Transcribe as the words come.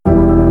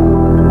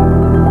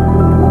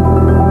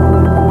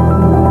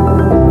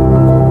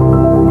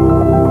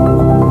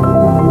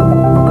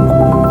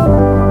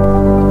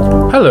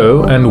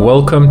and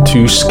welcome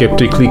to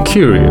Skeptically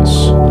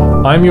Curious.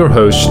 I'm your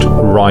host,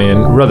 Ryan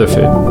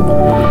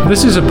Rutherford.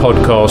 This is a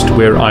podcast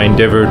where I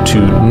endeavor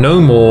to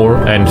know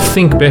more and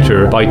think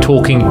better by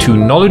talking to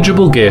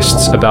knowledgeable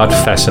guests about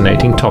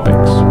fascinating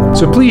topics.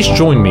 So please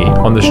join me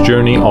on this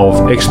journey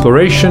of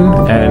exploration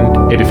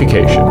and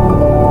edification.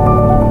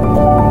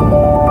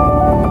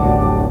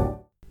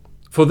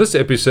 For this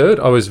episode,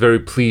 I was very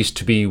pleased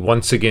to be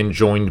once again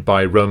joined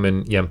by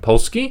Roman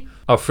Yampolsky.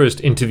 Our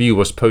first interview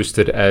was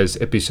posted as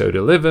episode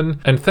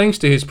 11, and thanks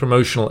to his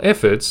promotional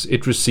efforts,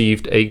 it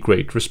received a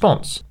great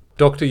response.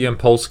 Dr.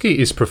 Yampolsky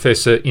is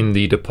professor in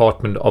the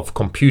Department of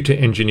Computer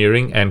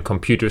Engineering and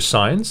Computer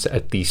Science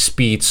at the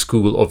Speed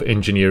School of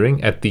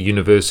Engineering at the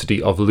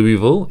University of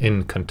Louisville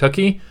in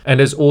Kentucky, and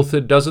has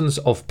authored dozens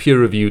of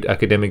peer-reviewed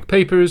academic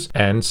papers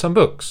and some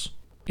books.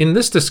 In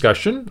this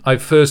discussion, I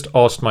first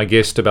asked my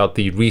guest about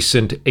the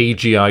recent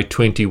AGI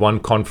 21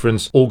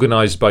 conference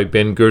organized by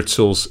Ben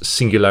Goertzel's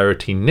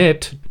Singularity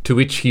Net, to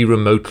which he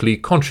remotely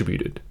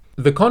contributed.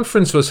 The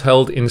conference was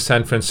held in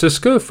San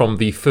Francisco from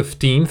the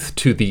 15th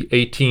to the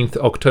 18th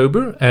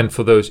October, and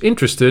for those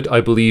interested, I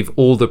believe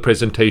all the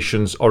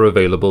presentations are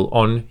available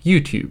on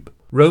YouTube.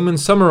 Roman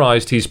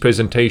summarized his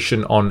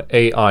presentation on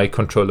AI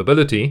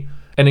controllability,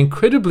 an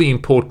incredibly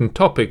important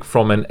topic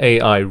from an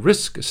AI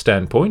risk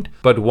standpoint,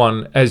 but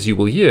one, as you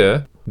will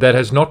hear, that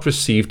has not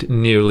received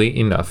nearly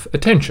enough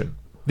attention.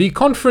 The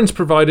conference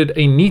provided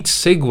a neat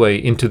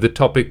segue into the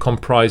topic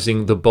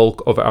comprising the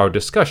bulk of our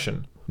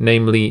discussion,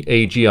 namely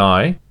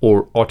AGI,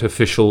 or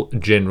Artificial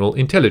General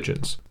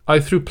Intelligence. I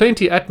threw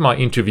plenty at my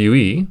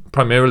interviewee,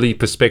 primarily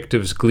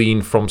perspectives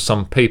gleaned from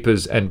some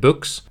papers and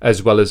books,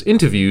 as well as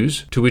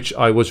interviews to which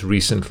I was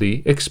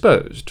recently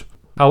exposed.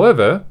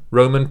 However,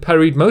 Roman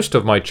parried most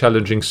of my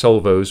challenging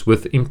salvos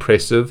with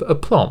impressive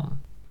aplomb.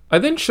 I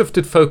then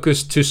shifted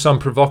focus to some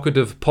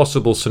provocative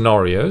possible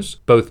scenarios,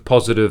 both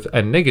positive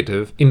and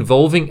negative,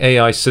 involving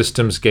AI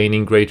systems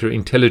gaining greater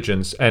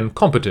intelligence and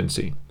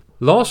competency.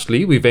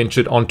 Lastly, we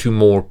ventured onto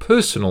more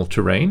personal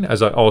terrain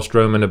as I asked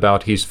Roman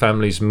about his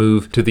family's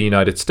move to the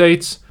United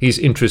States, his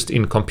interest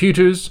in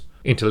computers,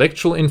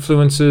 intellectual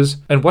influences,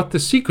 and what the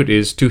secret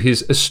is to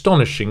his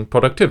astonishing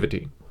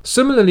productivity.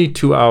 Similarly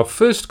to our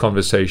first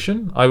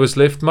conversation, I was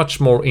left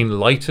much more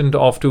enlightened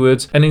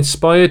afterwards and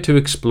inspired to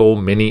explore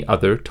many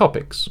other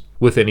topics.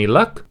 With any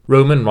luck,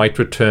 Roman might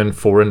return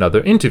for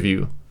another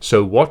interview,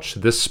 so watch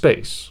this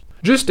space.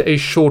 Just a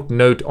short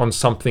note on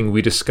something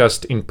we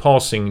discussed in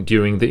passing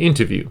during the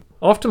interview.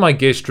 After my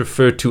guest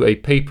referred to a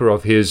paper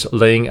of his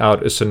laying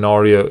out a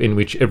scenario in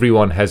which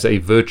everyone has a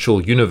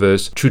virtual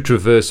universe to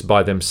traverse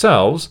by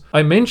themselves,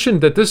 I mentioned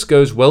that this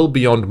goes well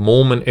beyond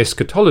Mormon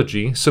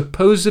eschatology,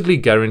 supposedly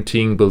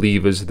guaranteeing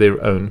believers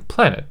their own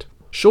planet.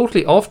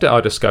 Shortly after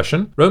our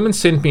discussion, Roman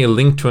sent me a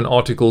link to an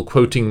article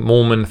quoting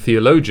Mormon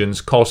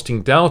theologians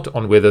casting doubt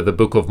on whether the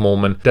Book of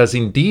Mormon does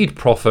indeed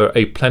proffer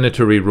a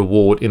planetary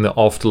reward in the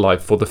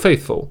afterlife for the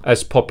faithful,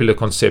 as popular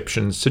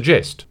conceptions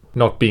suggest.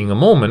 Not being a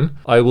Mormon,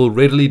 I will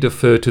readily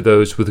defer to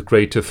those with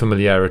greater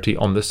familiarity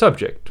on the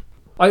subject.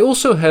 I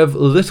also have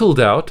little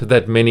doubt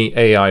that many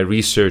AI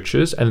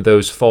researchers and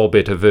those far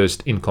better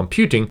versed in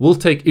computing will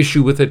take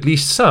issue with at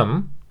least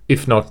some,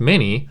 if not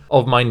many,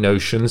 of my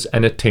notions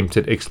and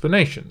attempted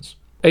explanations.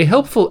 A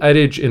helpful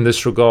adage in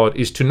this regard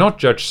is to not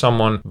judge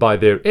someone by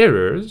their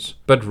errors,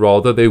 but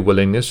rather their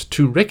willingness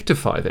to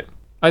rectify them.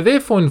 I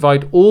therefore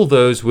invite all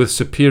those with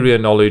superior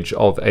knowledge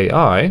of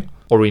AI,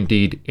 or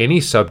indeed any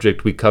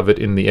subject we covered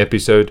in the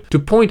episode, to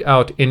point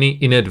out any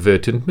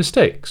inadvertent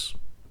mistakes.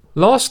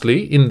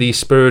 Lastly, in the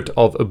spirit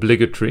of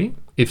obligatory,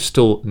 if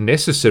still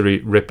necessary,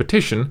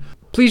 repetition,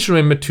 please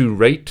remember to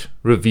rate,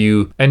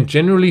 review, and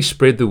generally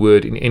spread the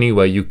word in any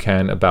way you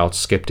can about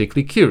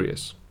Skeptically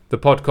Curious. The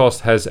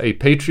podcast has a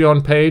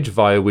Patreon page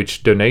via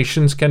which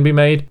donations can be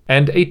made,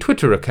 and a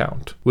Twitter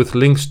account, with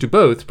links to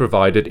both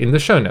provided in the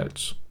show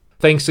notes.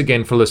 Thanks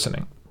again for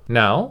listening.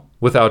 Now,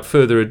 without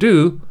further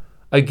ado,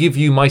 I give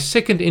you my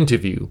second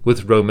interview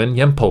with Roman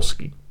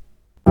Yampolsky.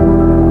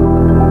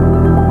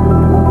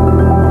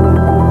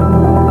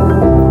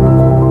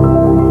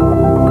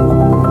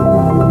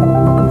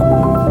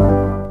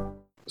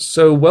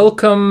 So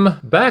welcome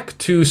back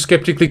to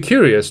Skeptically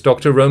Curious,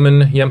 Dr.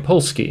 Roman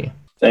Yampolsky.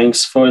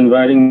 Thanks for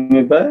inviting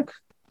me back.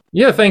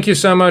 Yeah, thank you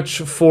so much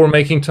for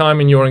making time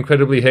in your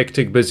incredibly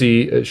hectic,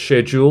 busy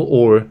schedule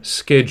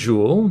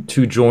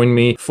to join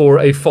me for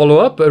a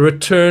follow-up, a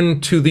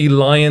return to the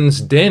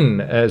lion's den,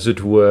 as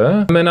it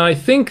were. And I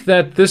think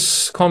that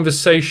this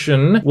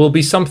conversation will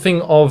be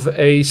something of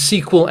a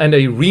sequel and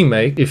a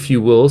remake, if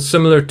you will,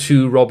 similar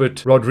to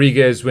Robert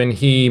Rodriguez when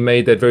he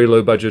made that very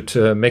low-budget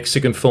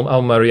Mexican film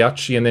El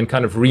Mariachi and then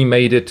kind of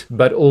remade it,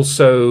 but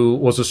also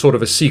was a sort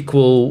of a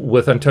sequel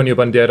with Antonio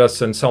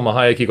Banderas and Salma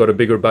Hayek. He got a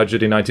bigger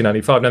budget in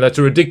 1995. Now, that's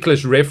a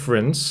ridiculous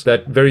reference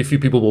that very few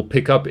people will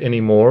pick up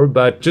anymore.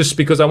 But just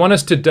because I want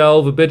us to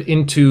delve a bit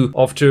into,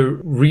 after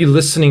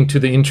re-listening to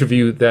the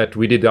interview that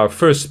we did our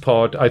first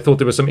part, I thought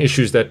there were some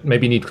issues that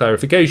maybe need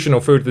clarification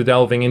or further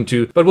delving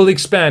into, but we'll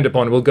expand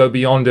upon it. We'll go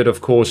beyond it,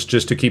 of course,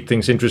 just to keep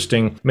things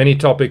interesting. Many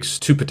topics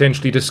to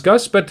potentially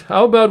discuss, but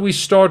how about we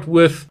start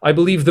with, I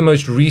believe, the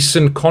most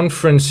recent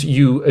conference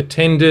you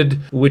attended,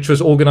 which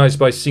was organized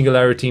by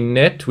Singularity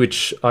Net,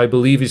 which I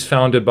believe is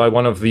founded by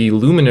one of the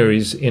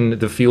luminaries in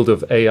the field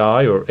of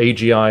AI or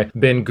AGI,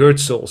 Ben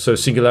Goertzel. So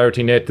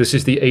Singularity Net, this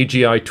is the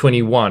AGI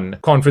 21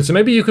 conference. So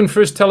maybe you can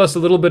first tell us a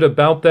little bit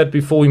about that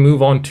before we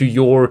move on to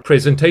your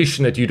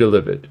presentation that you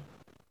delivered.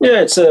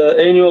 Yeah, it's an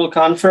annual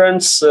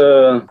conference,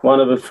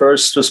 one of the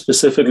first to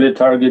specifically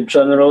target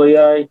general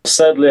AI.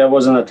 Sadly, I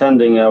wasn't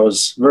attending. I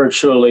was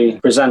virtually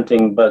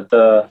presenting, but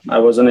I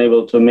wasn't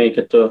able to make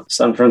it to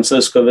San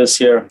Francisco this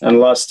year.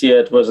 And last year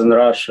it was in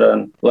Russia,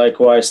 and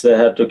likewise they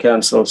had to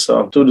cancel.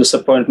 So 2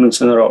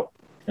 disappointments in a row.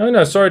 Oh,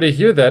 no, sorry to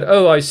hear that.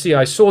 Oh, I see.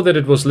 I saw that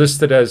it was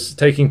listed as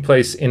taking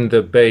place in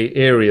the Bay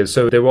Area.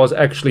 So there was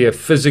actually a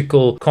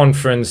physical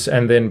conference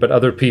but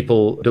other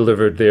people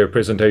delivered their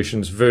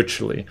presentations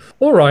virtually.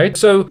 All right.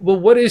 So,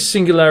 what is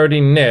Singularity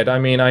Net? I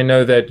mean, I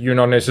know that you're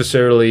not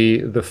necessarily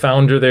the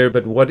founder there,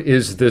 but what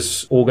is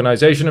this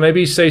organization? And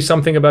maybe say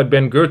something about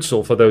Ben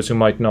Goertzel for those who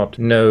might not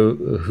know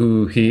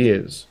who he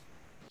is.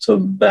 So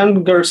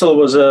Ben Goertzel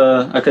was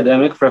an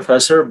academic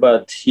professor,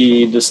 but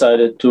he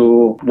decided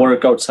to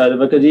work outside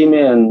of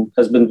academia and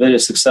has been very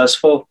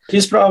successful.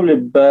 He's probably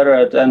better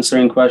at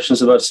answering questions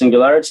about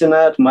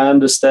SingularityNet. My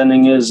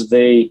understanding is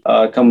they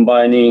are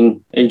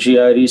combining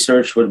AGI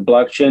research with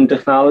blockchain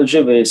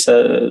technology. They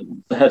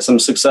had some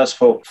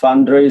successful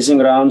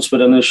fundraising rounds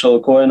with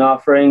initial coin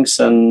offerings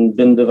and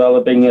been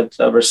developing it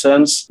ever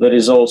since. There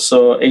is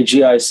also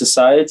AGI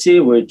Society,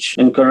 which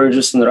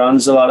encourages and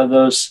runs a lot of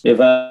those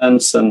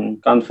events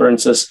and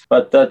conferences,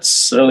 but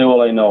that's really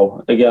all I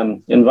know.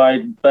 Again,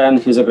 invite Ben,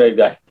 he's a great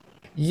guy.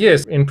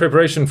 Yes, in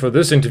preparation for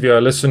this interview, I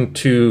listened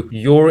to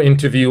your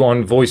interview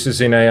on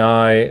Voices in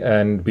AI,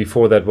 and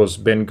before that was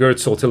Ben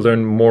Goertzel, to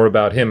learn more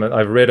about him.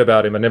 I've read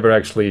about him. I never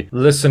actually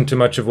listened to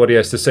much of what he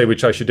has to say,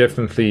 which I should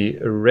definitely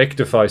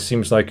rectify.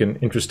 Seems like an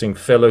interesting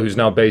fellow who's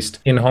now based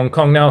in Hong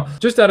Kong. Now,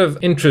 just out of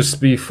interest,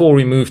 before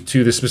we move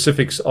to the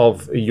specifics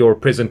of your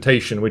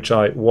presentation, which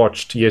I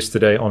watched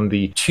yesterday on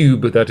the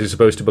tube that is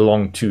supposed to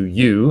belong to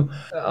you,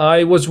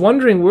 I was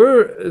wondering,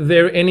 were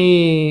there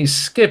any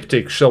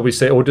skeptics, shall we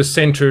say, or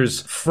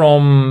dissenters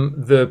from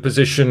the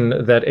position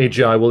that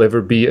AGI will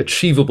ever be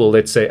achievable,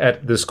 let's say,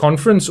 at this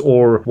conference,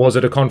 or was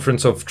it a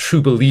conference of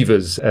true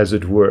believers, as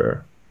it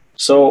were?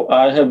 So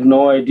I have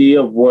no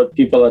idea what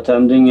people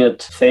attending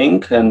it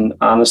think, and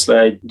honestly,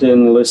 I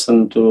didn't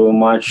listen to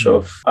much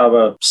of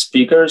other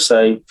speakers.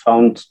 I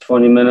found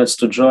 20 minutes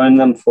to join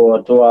them for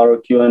a 2-hour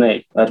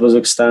Q&A. That was the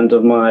extent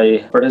of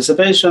my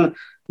participation.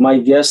 My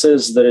guess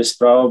is there is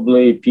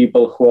probably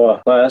people who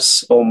are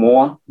less or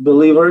more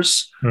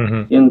believers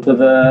into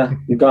the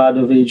God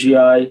of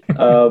AGI,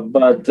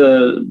 but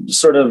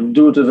sort of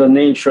due to the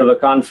nature of the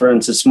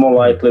conference, it's more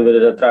likely that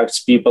it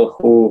attracts people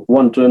who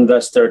want to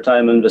invest their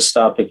time in this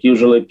topic.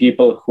 Usually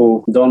people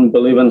who don't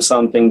believe in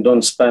something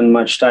don't spend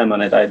much time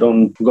on it. I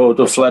don't go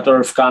to flat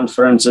earth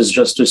conferences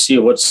just to see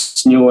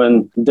what's new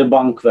and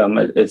debunk them.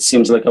 It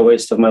seems like a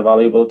waste of my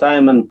valuable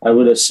time, and I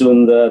would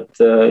assume that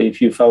if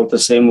you felt the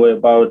same way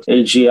about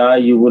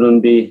AGI, you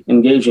wouldn't be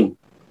engaging.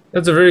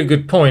 That's a very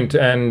good point.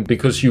 And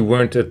because you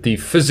weren't at the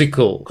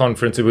physical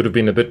conference, it would have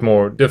been a bit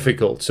more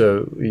difficult.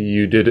 So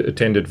you did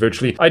attend it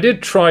virtually. I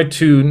did try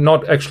to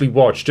not actually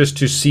watch, just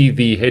to see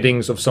the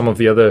headings of some of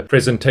the other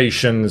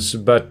presentations,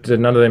 but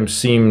none of them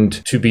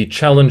seemed to be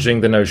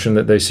challenging the notion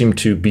that they seem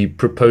to be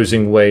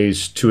proposing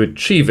ways to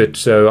achieve it.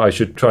 So I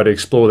should try to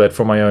explore that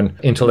for my own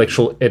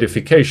intellectual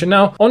edification.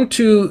 Now, on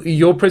to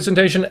your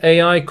presentation,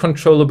 AI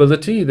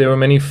controllability. There were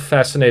many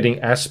fascinating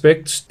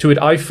aspects to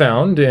it, I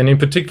found, and in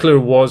particular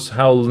was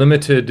how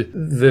limited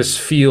this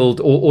field,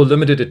 or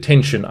limited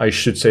attention, I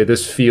should say,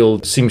 this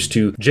field seems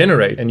to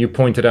generate. And you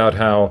pointed out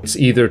how it's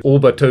either all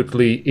but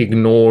totally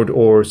ignored,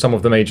 or some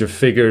of the major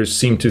figures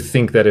seem to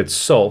think that it's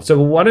solved. So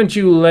why don't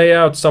you lay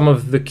out some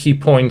of the key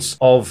points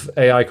of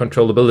AI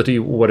controllability,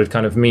 what it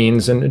kind of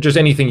means, and just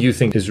anything you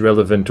think is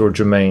relevant or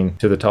germane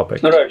to the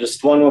topic. All right,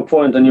 just one more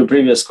point on your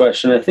previous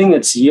question. I think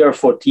it's year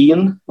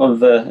 14 of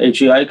the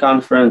AGI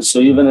conference. So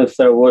even if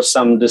there was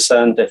some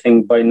dissent, I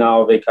think by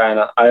now they kind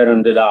of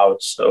ironed it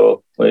out.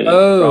 So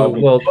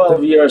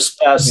 12 years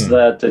past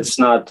that. It's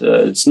not,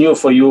 it's new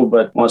for you,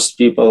 but most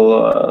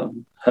people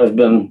have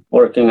been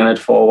working on it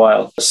for a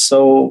while.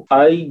 So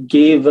I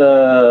gave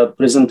a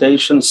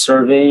presentation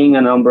surveying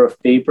a number of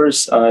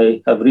papers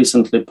I have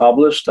recently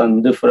published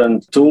on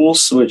different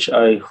tools, which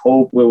I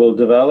hope we will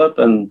develop,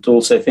 and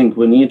tools I think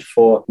we need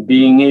for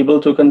being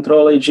able to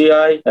control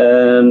AGI.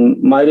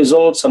 And my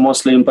results are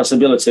mostly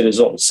impossibility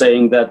results,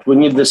 saying that we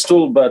need this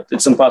tool, but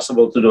it's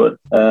impossible to do it.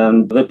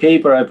 And the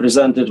paper I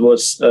presented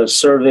was a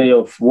survey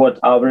of what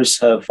others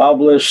have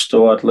published,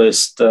 or at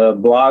least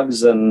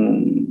blogs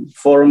and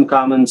forum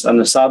comments on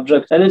the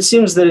subject. And it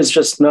seems there is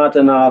just not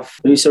enough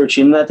research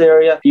in that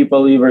area.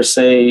 People either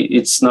say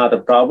it's not a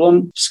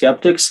problem,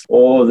 skeptics,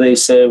 or they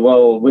say,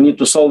 well, we need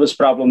to solve this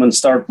problem and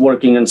start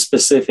working on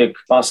specific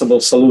possible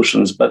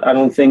solutions. But I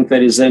don't think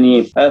there is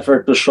any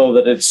effort to show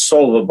that it's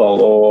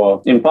solvable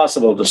or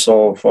impossible to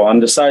solve or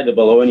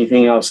undecidable or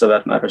anything else for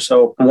that matter.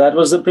 So that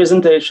was the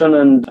presentation.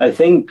 And I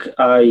think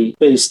I,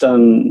 based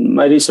on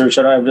my research,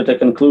 arrived at a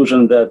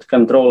conclusion that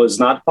control is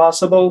not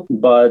possible.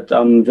 But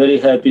I'm very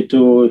happy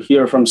to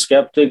hear from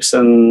skeptics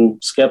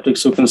and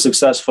skeptics who can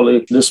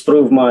successfully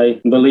disprove my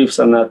beliefs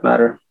on that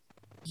matter.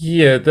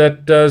 Yeah,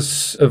 that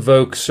does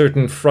evoke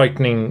certain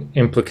frightening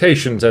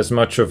implications, as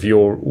much of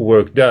your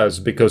work does,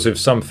 because if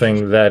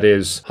something that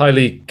is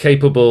highly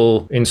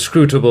capable,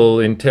 inscrutable,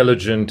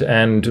 intelligent,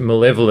 and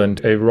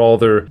malevolent, a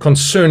rather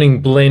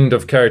concerning blend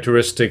of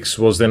characteristics,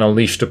 was then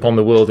unleashed upon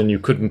the world and you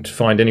couldn't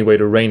find any way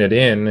to rein it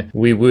in,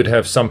 we would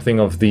have something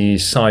of the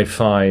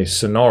sci-fi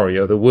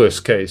scenario, the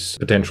worst case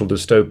potential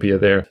dystopia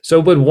there.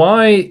 So, but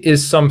why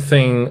is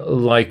something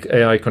like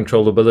AI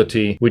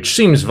controllability, which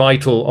seems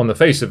vital on the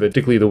face of it,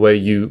 particularly the way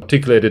you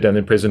articulated in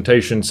the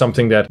presentation,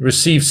 something that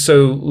receives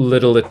so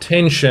little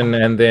attention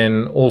and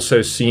then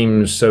also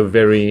seems so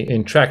very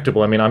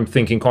intractable? I mean, I'm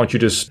thinking, can't you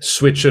just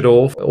switch it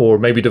off or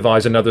maybe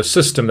devise another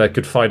system that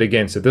could fight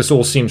against it? This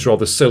all seems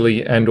rather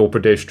silly and or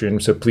pedestrian,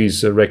 so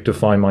please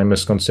rectify my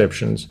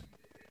misconceptions.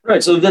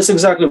 Right. So that's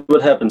exactly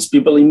what happens.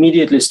 People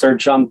immediately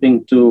start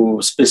jumping to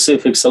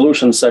specific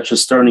solutions, such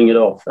as turning it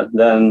off. And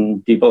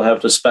then people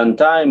have to spend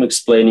time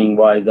explaining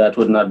why that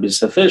would not be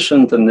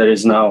sufficient. And there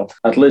is now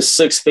at least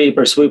 6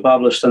 papers we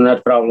published on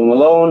that problem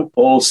alone,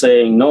 all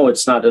saying, no,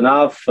 it's not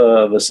enough.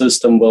 The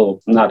system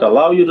will not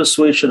allow you to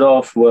switch it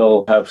off,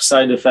 will have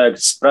side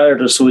effects prior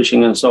to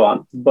switching and so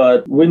on.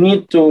 But we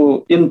need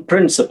to, in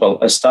principle,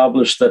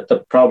 establish that the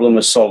problem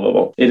is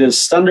solvable. It is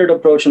standard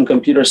approach in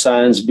computer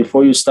science.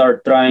 Before you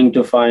start trying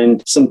to find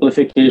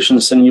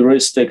simplifications and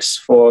heuristics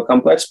for a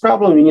complex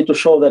problem, you need to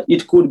show that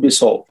it could be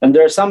solved. And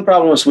there are some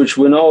problems which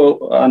we know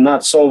are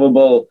not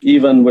solvable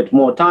even with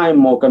more time,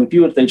 more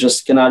compute. They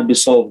just cannot be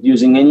solved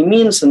using any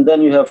means. And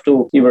then you have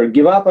to either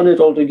give up on it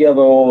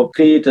altogether or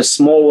create a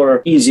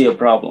smaller, easier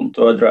problem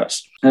to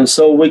address. And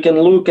so we can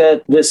look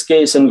at this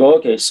case and go,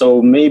 okay,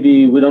 so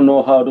maybe we don't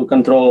know how to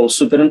control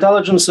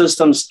superintelligent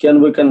systems.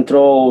 Can we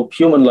control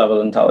human level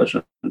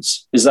intelligence?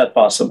 Is that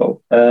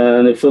possible?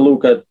 And if we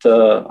look at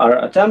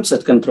our attempts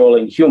at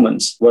controlling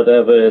humans,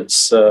 whatever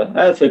it's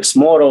ethics,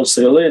 morals,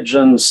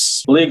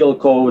 religions, legal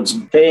codes,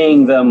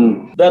 paying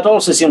them, that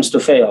also seems to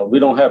fail. We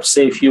don't have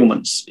safe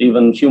humans.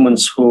 Even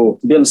humans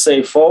who've been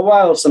safe for a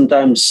while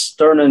sometimes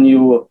turn on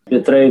you,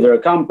 betray their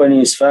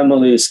companies,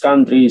 families,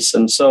 countries.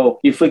 And so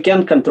if we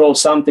can control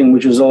something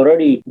which is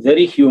already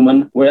very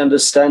human, we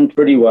understand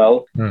pretty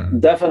well,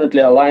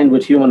 definitely aligned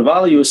with human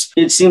values,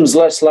 it seems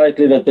less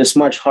likely that this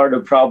much harder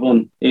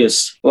problem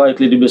is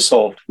likely to be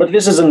solved. But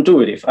this is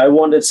intuitive. I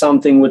wanted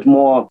something with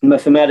more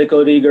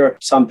mathematical rigor,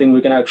 something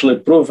we can actually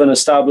prove and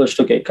establish.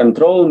 Okay,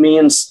 control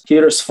means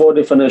here's 4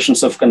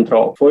 definitions of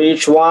control. For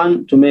each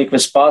one, to make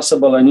this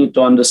possible, I need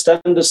to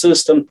understand the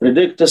system,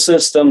 predict the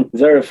system,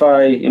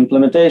 verify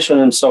implementation,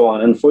 and so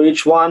on. And for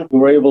each one, we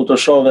were able to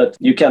show that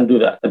you can do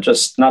that. It's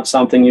just not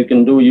something you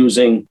can do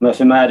using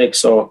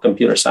mathematics or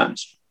computer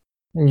science.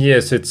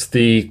 Yes, it's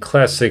the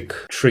classic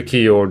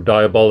tricky or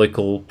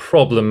diabolical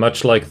problem,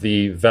 much like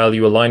the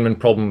value alignment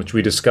problem which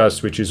we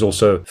discussed, which is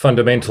also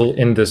fundamental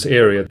in this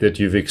area that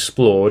you've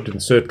explored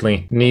and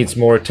certainly needs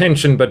more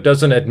attention, but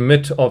doesn't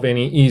admit of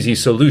any easy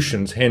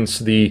solutions, hence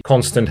the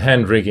constant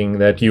hand-wringing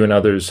that you and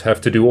others have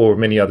to do, or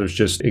many others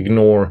just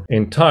ignore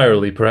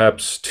entirely,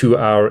 perhaps to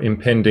our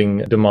impending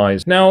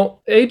demise. Now,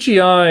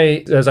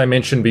 AGI, as I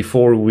mentioned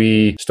before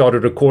we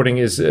started recording,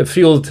 is a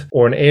field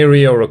or an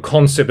area or a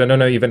concept, I don't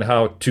know even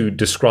how to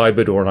describe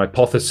it, or an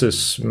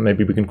hypothesis,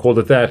 maybe we can call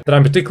it that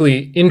I'm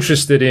particularly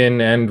interested in,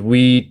 and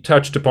we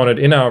touched upon it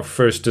in our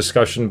first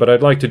discussion, but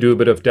I'd like to do a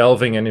bit of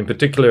delving and in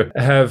particular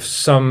have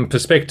some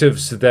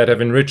perspectives that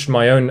have enriched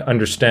my own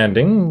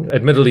understanding,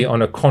 admittedly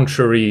on a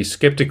contrary,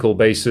 skeptical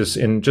basis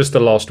in just the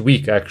last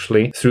week,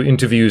 actually, through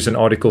interviews and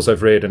articles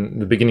I've read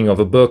and the beginning of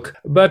a book.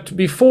 But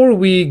before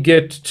we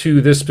get to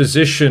this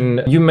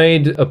position, you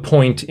made a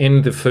point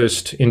in the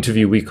first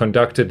interview we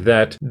conducted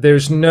that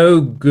there's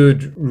no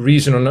good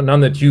reason, or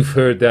none that you've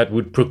heard, that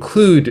would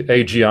preclude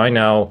AGI.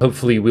 Now,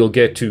 hopefully we'll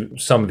get to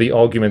some of the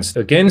arguments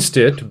against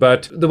it,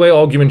 but the way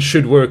arguments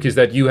should work is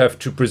that you have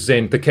to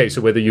present the case.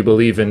 So whether you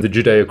believe in the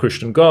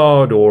Judeo-Christian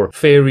God or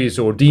fairies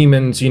or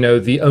demons,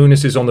 the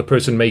onus is on the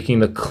person making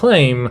the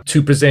claim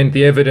to present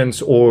the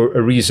evidence or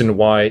a reason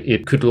why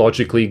it could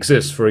logically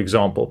exist, for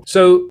example.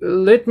 So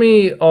let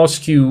me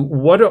ask you,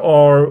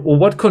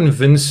 what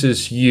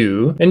convinces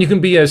you, and you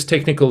can be as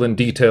technical and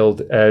detailed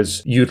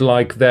as you'd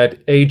like,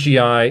 that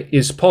AGI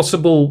is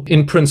possible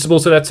in principle principle.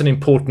 So that's an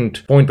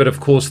important point. But of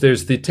course,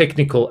 there's the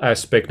technical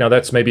aspect. Now,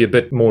 that's maybe a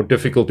bit more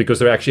difficult because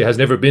there actually has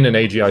never been an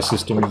AGI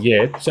system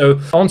yet. So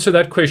answer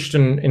that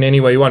question in any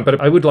way you want. But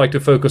I would like to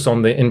focus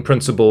on the in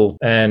principle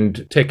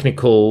and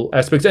technical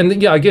aspects.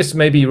 And yeah, I guess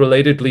maybe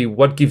relatedly,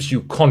 what gives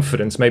you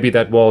confidence? Maybe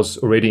that was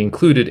already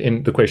included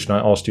in the question I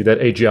asked you, that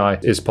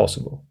AGI is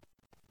possible.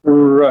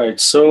 Right.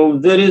 So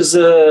there is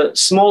a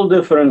small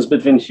difference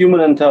between human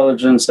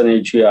intelligence and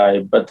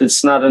AGI, but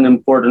it's not an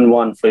important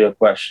one for your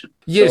question.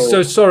 Yes,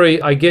 so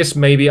sorry, I guess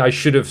maybe I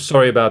should have,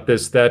 sorry about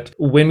this, that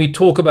when we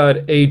talk about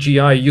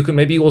AGI, you can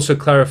maybe also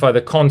clarify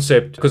the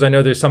concept, because I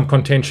know there's some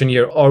contention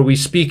here. Are we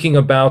speaking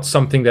about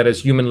something that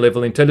is human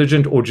level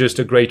intelligent or just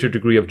a greater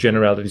degree of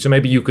generality? So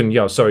maybe you can,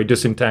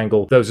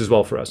 disentangle those as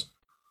well for us.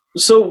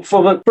 So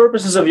for the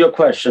purposes of your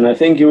question, I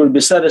think you will be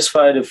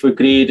satisfied if we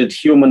created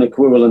human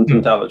equivalent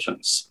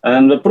intelligence.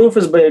 And the proof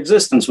is by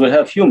existence. We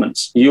have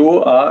humans.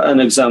 You are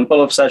an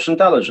example of such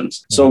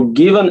intelligence. So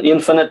given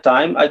infinite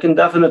time, I can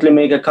definitely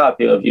make a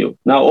copy of you.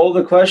 Now, all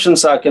the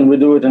questions are, can we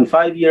do it in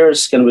 5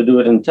 years? Can we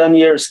do it in 10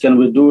 years? Can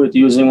we do it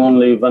using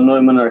only von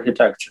Neumann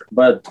architecture?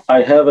 But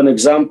I have an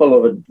example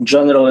of a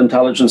general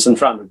intelligence in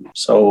front of me.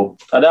 So,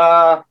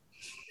 ta-da!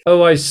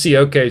 Oh, I see.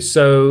 Okay.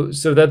 So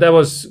that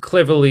was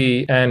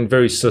cleverly and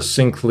very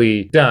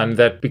succinctly done,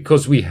 that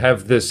because we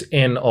have this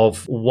N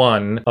of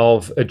 1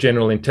 of a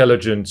general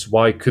intelligence,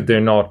 why could there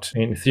not,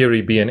 in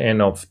theory, be an N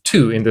of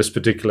 2 in this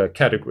particular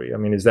category? I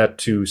mean, is that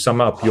to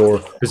sum up your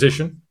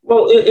position?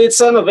 Well,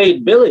 it's N of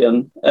 8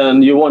 billion,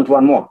 and you want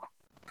one more.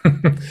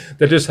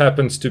 That just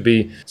happens to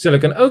be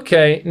silicon.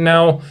 Okay,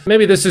 now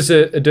maybe this is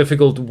a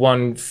difficult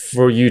one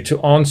for you to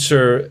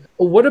answer.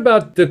 What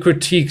about the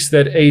critiques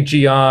that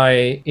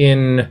AGI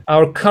in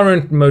our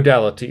current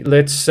modality,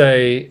 let's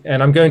say,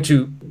 and I'm going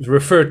to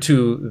refer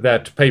to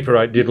that paper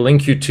I did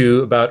link you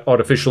to about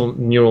artificial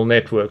neural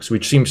networks,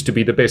 which seems to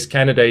be the best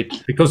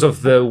candidate because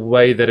of the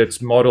way that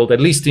it's modeled, at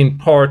least in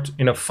part,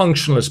 in a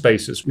functionalist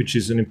basis, which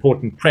is an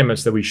important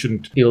premise that we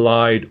shouldn't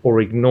elide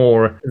or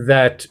ignore,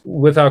 that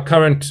with our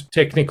current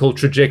technical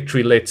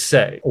trajectory, let's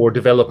say, or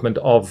development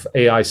of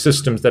AI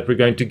systems, that we're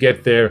going to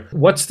get there.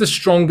 What's the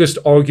strongest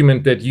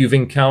argument that you've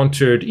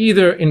encountered,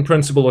 either in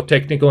principle or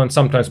technical, and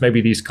sometimes maybe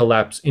these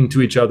collapse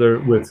into each other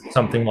with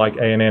something like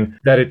ANN,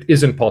 that it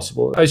isn't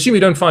possible? I assume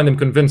you don't find them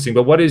convincing,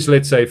 but what is,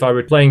 let's say, if I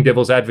were playing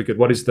devil's advocate,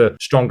 what is the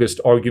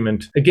strongest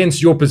argument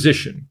against your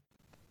position?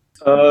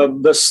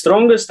 The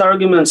strongest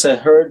arguments I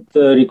heard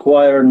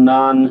require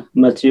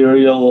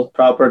non-material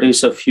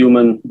properties of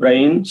human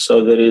brain.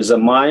 So there is a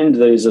mind,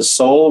 there is a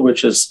soul,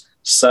 which is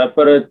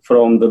separate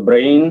from the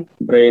brain.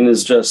 Brain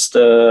is just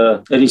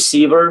a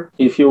receiver,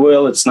 if you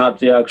will. It's not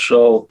the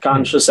actual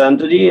conscious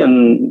entity.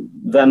 And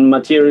then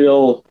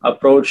material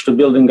approach to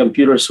building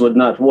computers would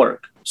not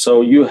work.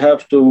 So you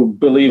have to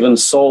believe in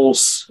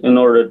souls in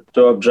order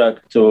to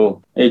object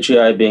to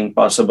AGI being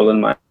possible, in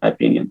my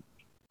opinion.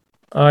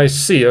 I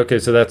see. Okay,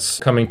 so that's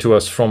coming to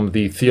us from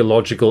the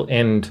theological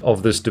end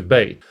of this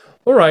debate.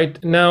 All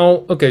right.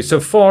 Now, okay, so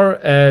far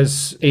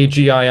as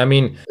AGI, I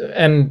mean,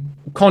 and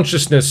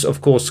consciousness, of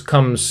course,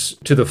 comes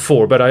to the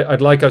fore, but I'd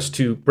like us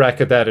to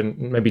bracket that and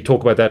maybe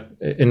talk about that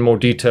in more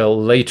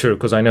detail later,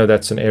 because I know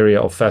that's an area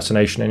of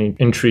fascination and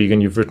intrigue,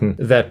 and you've written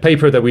that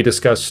paper that we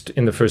discussed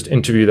in the first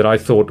interview that I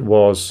thought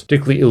was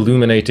particularly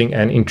illuminating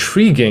and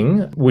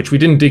intriguing, which we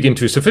didn't dig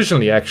into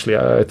sufficiently, actually,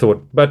 I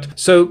thought. But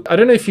so I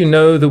don't know if you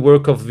know the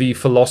work of the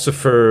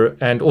philosopher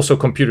and also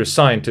computer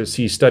scientist.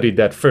 He studied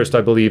that first,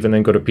 I believe, and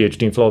then got a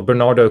PhD in philosophy,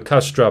 Bernardo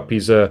Kastrup.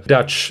 He's a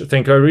Dutch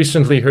thinker. I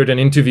recently heard an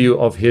interview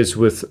of his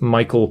with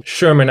Michael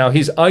Shermer. Now,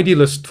 his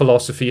idealist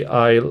philosophy,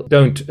 I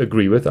don't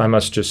agree with. I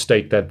must just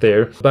state that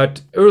there.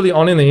 But early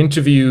on in the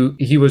interview,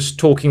 he was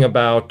talking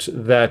about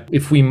that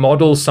if we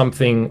model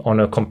something on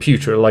a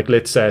computer, like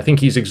let's say, I think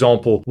his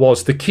example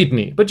was the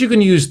kidney, but you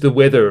can use the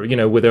weather,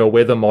 with our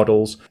weather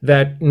models,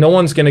 that no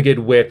one's going to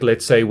get wet,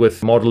 let's say,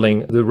 with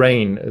modeling the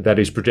rain that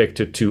is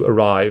projected to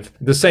arrive.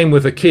 The same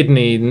with a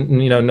kidney,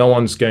 no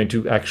one's going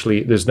to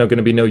actually, there's not going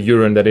to be no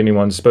urine that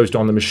anyone's supposed to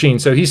on the machine.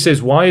 So he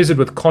says, why is it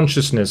with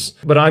consciousness?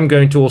 But I'm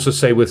going to also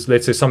say with,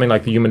 let's say, something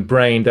like the human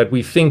brain, that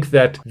we think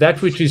that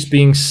that which is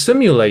being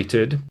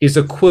simulated is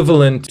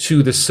equivalent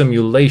to the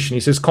simulation.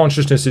 He says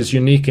consciousness is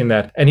unique in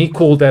that, and he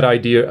called that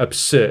idea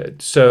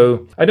absurd.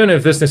 So I don't know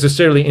if this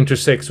necessarily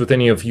intersects with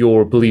any of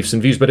your beliefs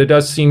and views, but it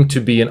does seem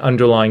to be an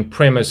underlying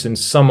premise in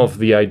some of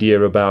the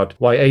idea about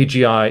why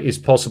AGI is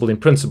possible in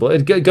principle.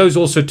 It goes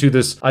also to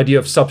this idea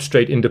of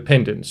substrate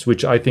independence,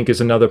 which I think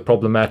is another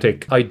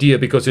problematic idea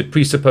because it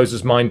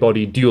presupposes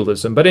mind-body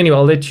dualism. But anyway,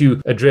 I'll let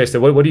you address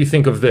that. What do you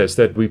think of this,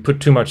 that we put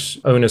too much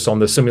onus on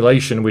the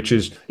simulation, which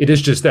is, it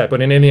is just that.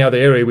 But in any other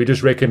area, we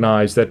just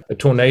recognize that a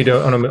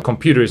tornado on a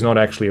computer is not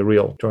actually a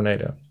real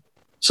tornado.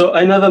 So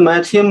I never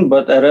met him,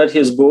 but I read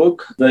his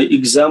book. The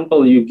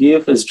example you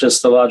give is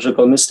just a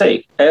logical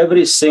mistake.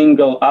 Every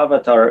single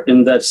avatar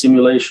in that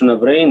simulation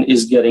of rain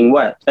is getting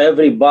wet.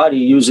 Everybody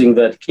using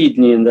that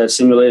kidney in that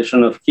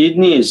simulation of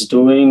kidney is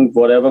doing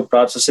whatever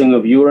processing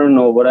of urine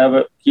or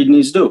whatever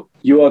kidneys do.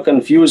 You are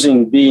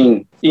confusing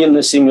being in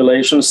the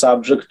simulation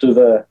subject to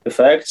the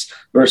effects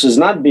versus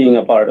not being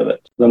a part of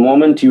it. The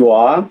moment you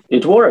are,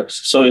 it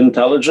works. So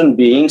intelligent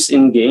beings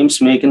in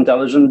games make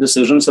intelligent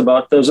decisions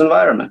about those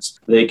environments.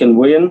 They can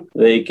win,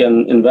 they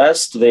can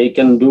invest, they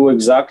can do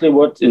exactly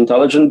what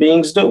intelligent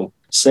beings do.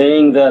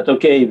 Saying that,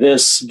 okay,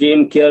 this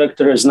game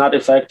character is not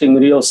affecting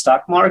real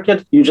stock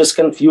market, you're just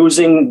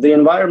confusing the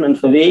environment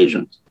for the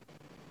agent.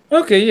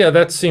 Okay, yeah,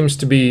 that seems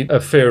to be a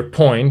fair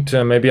point.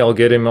 Maybe I'll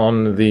get him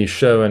on the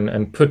show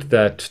and put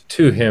that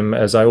to him,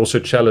 as I also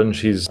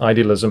challenge his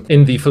idealism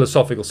in the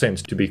philosophical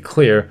sense, to be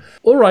clear.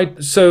 All right,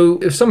 so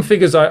if some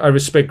figures I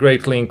respect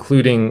greatly,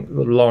 including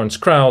Lawrence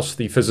Krauss,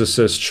 the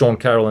physicist, Sean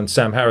Carroll, and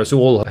Sam Harris, who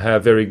all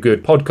have very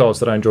good podcasts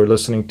that I enjoy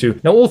listening to.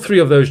 Now, all three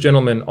of those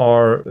gentlemen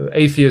are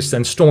atheists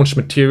and staunch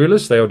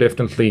materialists. They are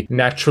definitely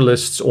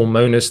naturalists or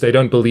monists. They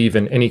don't believe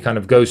in any kind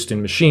of ghost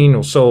in machine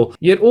or soul.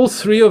 Yet all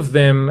three of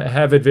them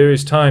have at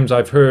various times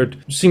I've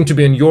heard seem to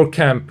be in your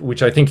camp,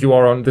 which I think you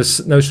are on,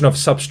 this notion of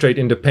substrate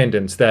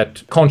independence,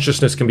 that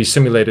consciousness can be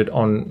simulated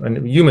on,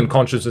 and human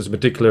consciousness in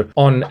particular,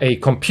 on a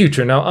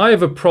computer. Now, I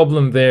have a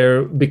problem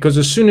there because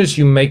as soon as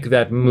you make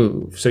that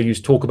move, so you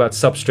talk about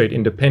substrate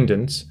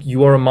independence,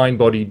 you are a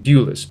mind-body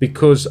dualist,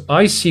 because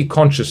I see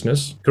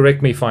consciousness,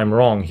 correct me if I'm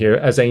wrong here,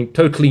 as a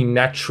totally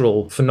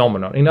natural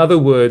phenomenon. In other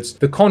words,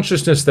 the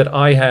consciousness that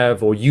I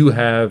have or you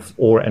have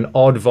or an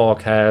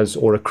aardvark has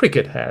or a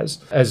cricket has,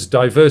 as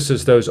diverse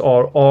as those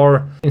are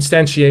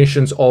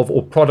instantiations of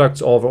or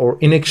products of or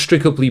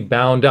inextricably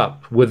bound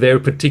up with their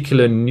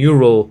particular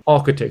neural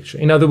architecture.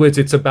 In other words,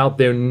 it's about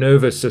their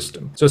nervous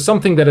system. So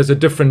something that has a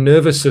different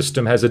nervous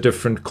system has a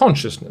different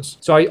consciousness.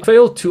 So I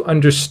fail to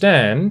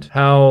understand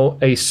how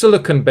a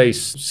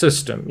silicon-based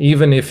system,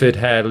 even if it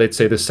had, let's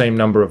say, the same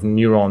number of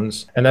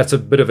neurons, and that's a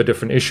bit of a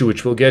different issue,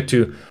 which we'll get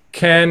to,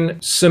 can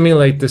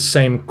simulate the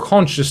same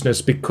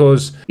consciousness,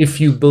 because if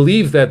you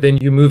believe that, then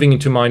you're moving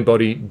into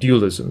mind-body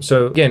dualism.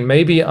 So again,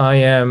 maybe I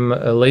am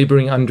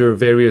laboring under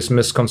various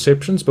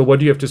misconceptions, but what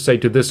do you have to say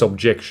to this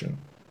objection?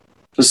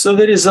 So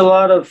there is a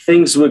lot of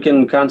things we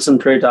can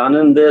concentrate on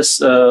in this.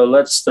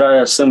 Let's try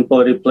a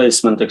simple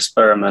replacement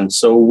experiment.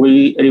 So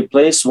we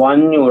replace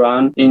one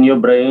neuron in your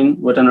brain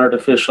with an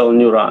artificial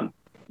neuron.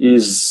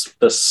 Is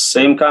the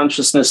same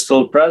consciousness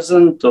still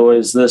present, or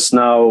is this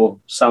now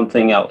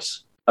something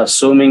else?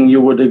 Assuming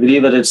you would agree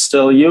that it's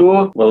still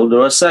you, we'll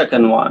do a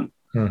second one.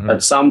 Mm-hmm.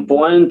 At some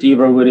point,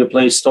 either we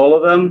replaced all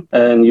of them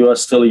and you are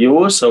still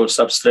you, so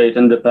substrate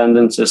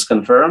independence is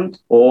confirmed,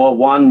 or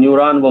one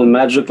neuron will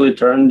magically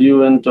turn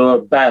you into a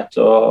bat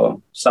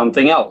or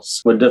something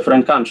else with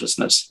different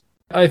consciousness.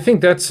 I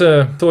think that's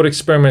a thought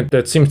experiment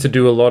that seems to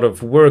do a lot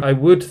of work. I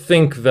would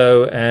think,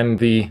 though, and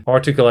the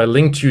article I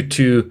linked you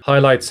to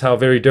highlights how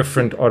very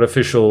different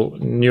artificial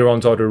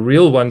neurons are to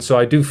real ones. So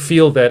I do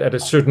feel that at a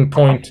certain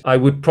point, I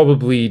would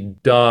probably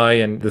die,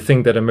 and the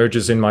thing that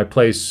emerges in my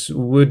place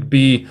would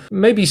be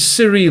maybe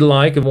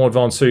Siri-like, a more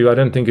advanced Siri. I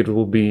don't think it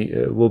will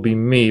be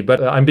me,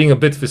 but I'm being a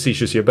bit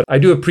facetious here. But I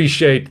do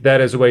appreciate that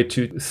as a way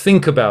to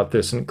think about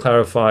this and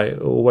clarify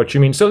what you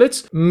mean. So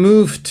let's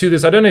move to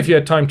this. I don't know if you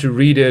had time to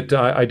read it.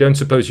 I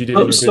don't suppose you did.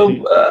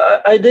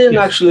 I didn't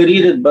actually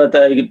read it, but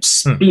I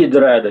speed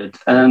read it.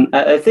 And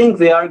I think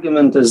the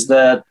argument is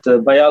that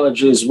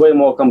biology is way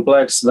more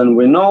complex than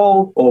we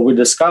know, or we're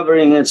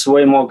discovering it's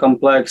way more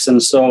complex.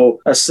 And so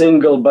a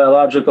single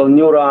biological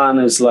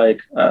neuron is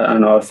like,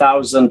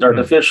 1,000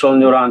 artificial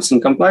neurons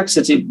in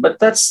complexity, but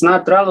that's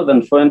not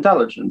relevant for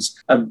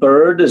intelligence. A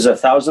bird is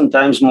 1,000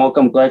 times more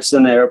complex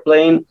than an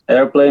airplane.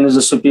 Airplane is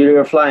a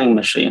superior flying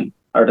machine.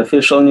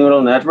 Artificial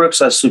neural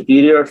networks are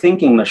superior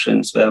thinking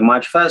machines. They're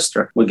much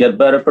faster. We get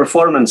better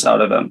performance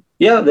out of them.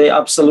 Yeah, they're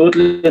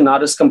absolutely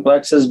not as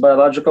complex as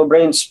biological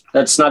brains.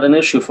 That's not an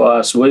issue for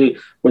us. We're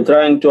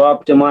trying to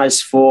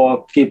optimize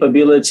for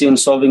capability in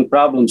solving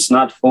problems,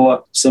 not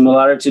for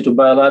similarity to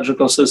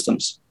biological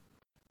systems.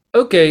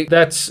 Okay,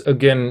 that's,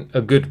 again,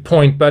 a good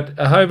point. But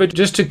however,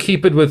 just to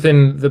keep it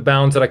within the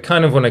bounds that I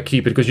kind of want to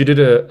keep it, because you did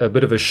a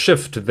bit of a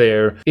shift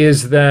there,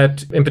 is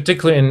that, in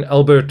particular in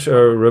Albert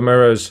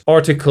Romero's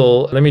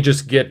article, let me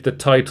just get the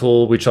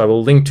title, which I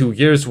will link to,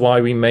 Here's Why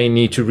We May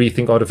Need to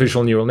Rethink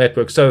Artificial Neural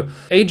Networks. So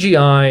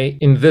AGI,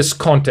 in this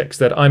context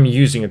that I'm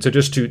using it, so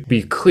just to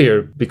be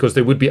clear, because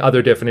there would be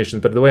other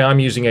definitions, but the way I'm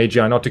using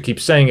AGI, not to keep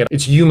saying it,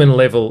 it's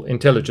human-level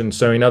intelligence.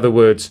 So in other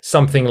words,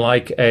 something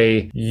like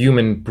a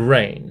human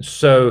brain.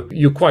 So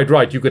you're quite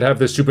right. You could have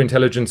this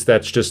superintelligence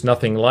that's just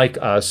nothing like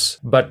us.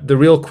 But the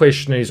real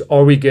question is,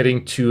 are we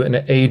getting to an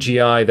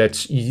AGI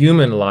that's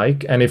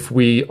human-like? And if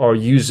we are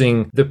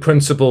using the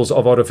principles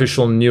of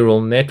artificial neural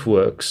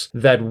networks,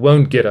 that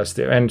won't get us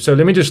there. And so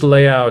let me just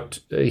lay out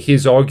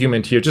his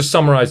argument here, just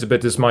summarize a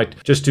bit. This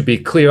might, just to be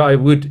clear, I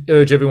would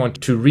urge everyone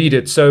to read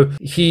it. So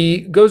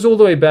he goes all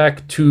the way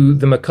back to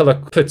the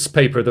McCulloch-Pitts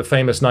paper, the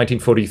famous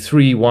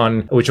 1943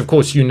 one, which of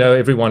course,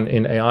 everyone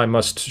in AI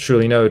must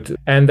surely know it.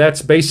 And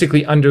that's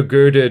basically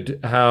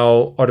undergirded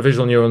how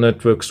artificial neural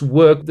networks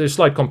work. There's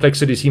slight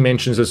complexities. He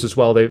mentions this as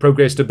well. They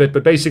progressed a bit,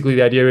 but basically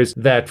the idea is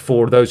that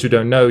for those who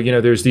don't know,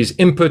 there's these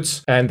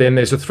inputs and then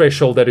there's a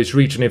threshold that is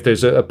reached. And if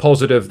there's a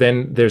positive,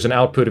 then there's an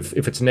output.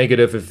 If it's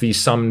negative, if these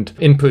summed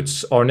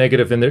inputs are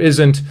negative, then there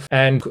isn't.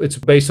 And it's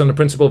based on the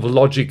principle of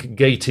logic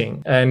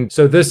gating. And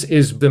so this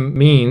is the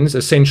means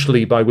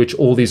essentially by which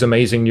all these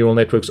amazing neural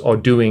networks are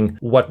doing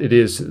what it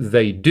is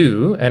they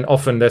do. And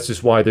often that's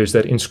just why there's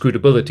that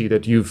inscrutability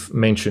that you've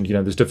mentioned,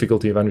 this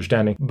difficulty of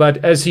understanding.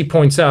 But as he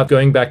points out,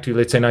 going back to,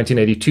 let's say,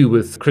 1982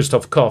 with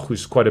Christoph Koch,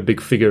 who's quite a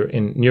big figure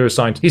in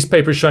neuroscience, his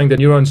paper showing that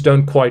neurons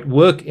don't quite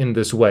work in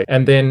this way.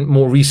 And then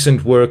more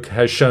recent work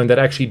has shown that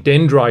actually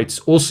dendrites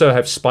also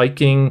have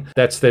spiking.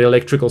 That's the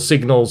electrical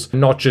signals,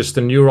 not just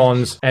the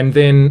neurons. And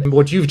then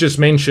what you've just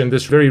mentioned,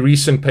 this very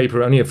recent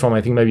paper, only from,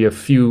 I think, maybe a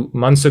few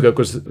months ago,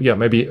 because,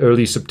 maybe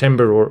early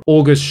September or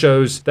August,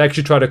 shows they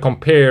actually try to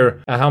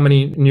compare how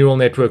many neural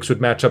networks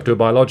would match up to a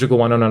biological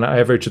one. And on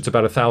average, it's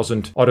about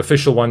 1,000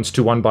 artificial ones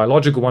to one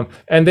biological one.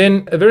 And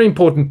then a very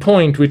important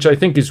point, which I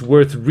think is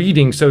worth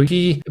reading. So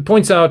he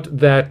points out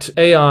that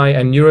AI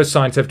and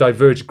neuroscience have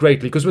diverged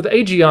greatly, because with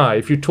AGI,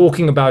 if you're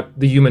talking about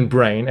the human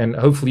brain, and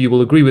hopefully you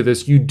will agree with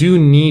this, you do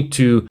need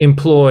to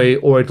employ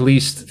or at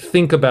least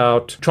think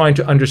about trying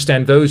to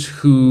understand those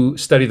who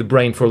study the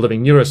brain for a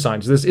living.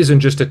 Neuroscience. This isn't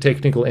just a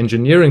technical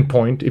engineering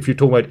point. If you're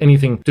talking about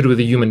anything to do with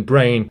the human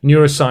brain,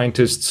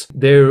 neuroscientists,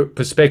 their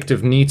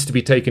perspective needs to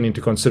be taken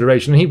into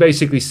consideration. And he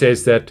basically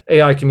says that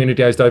AI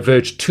community has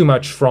diverged too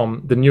much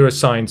from the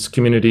neuroscience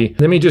community.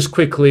 Let me just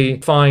quickly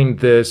find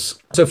this.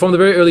 So from the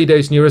very early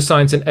days,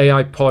 neuroscience and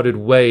AI parted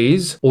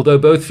ways. Although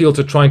both fields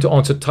are trying to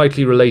answer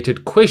tightly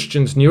related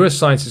questions,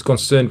 neuroscience is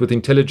concerned with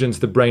intelligence,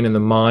 the brain, and the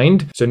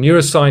mind. So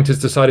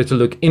neuroscientists decided to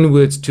look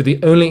inwards to the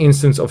only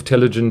instance of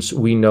intelligence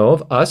we know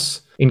of,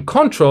 us. In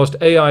contrast,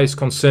 AI is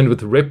concerned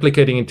with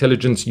replicating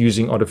intelligence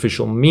using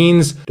artificial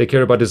means. They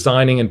care about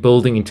designing and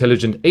building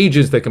intelligent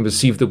agents that can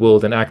perceive the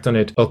world and act on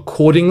it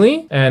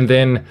accordingly. And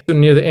then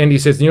near the end, he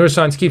says,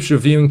 neuroscience keeps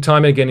reviewing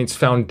time and again its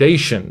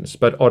foundations,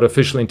 but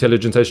artificial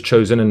intelligence has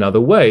chosen another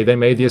way. They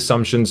made the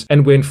assumptions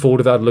and went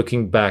forward without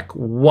looking back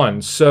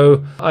once.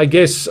 So I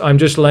guess I'm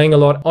just laying a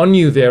lot on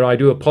you there. I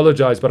do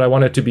apologize, but I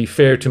wanted to be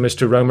fair to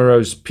Mr.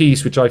 Romero's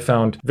piece, which I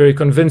found very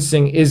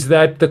convincing, is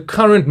that the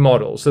current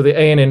models, so the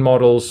ANN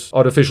models,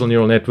 artificial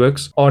neural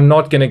networks, are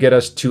not going to get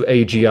us to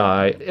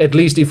AGI, at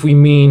least if we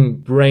mean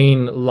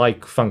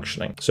brain-like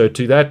functioning. So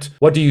to that,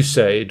 what do you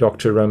say,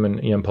 Dr. Roman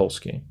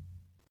Yampolsky?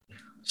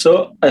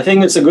 So I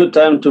think it's a good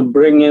time to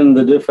bring in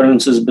the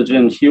differences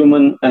between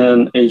human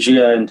and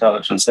AGI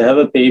intelligence. I have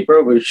a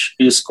paper which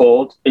is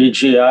called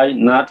AGI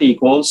not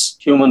equals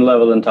human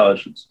level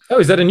intelligence. Oh,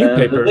 is that a new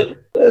paper?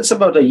 It's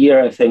about a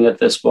year, I think, at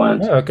this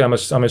point. Oh, okay, I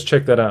must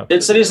check that out.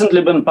 It's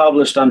recently been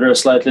published under a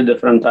slightly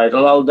different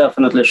title. I'll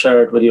definitely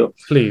share it with you.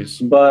 Please.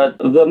 But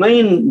the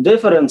main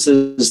difference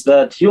is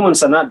that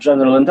humans are not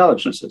general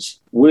intelligences.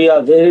 We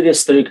are very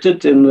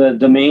restricted in the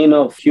domain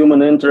of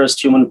human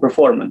interest, human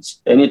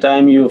performance.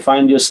 Anytime you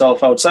find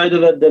yourself outside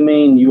of that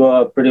domain, you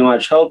are pretty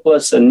much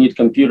helpless and need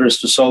computers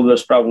to solve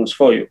those problems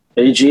for you.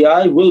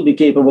 AGI will be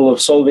capable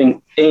of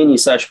solving any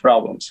such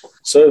problems.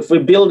 So if we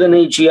build an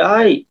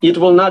AGI, it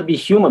will not be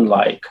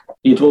human-like.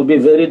 It will be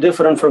very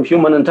different from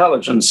human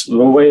intelligence, the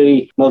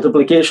way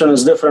multiplication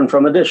is different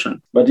from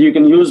addition. But you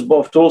can use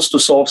both tools to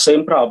solve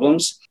same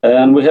problems.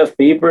 And we have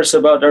papers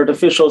about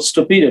artificial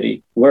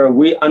stupidity, where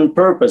we on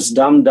purpose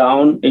dumb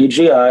down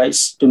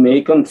AGIs to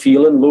make them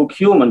feel and look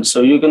human.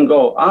 So you can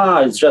go,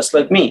 it's just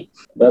like me.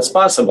 That's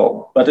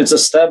possible, but it's a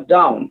step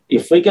down.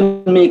 If we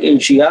can make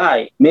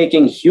AGI,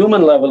 making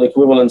human level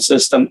equivalent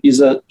system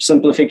is a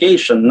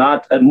simplification,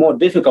 not a more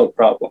difficult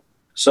problem.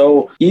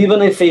 So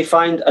even if we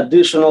find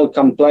additional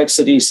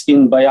complexities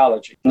in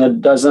biology,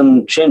 that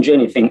doesn't change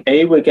anything.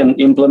 We can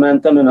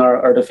implement them in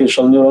our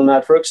artificial neural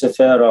networks if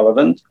they are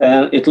relevant.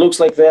 And it looks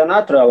like they are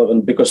not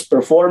relevant because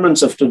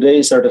performance of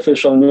today's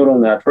artificial neural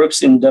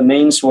networks in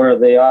domains where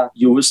they are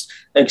used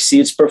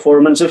exceeds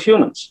performance of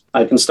humans.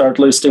 I can start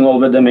listing all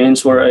the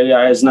domains where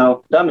AI is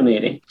now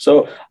dominating.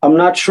 So I'm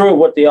not sure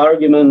what the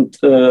argument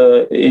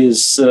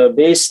is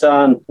based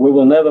on. We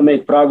will never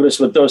make progress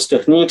with those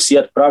techniques,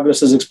 yet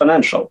progress is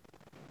exponential.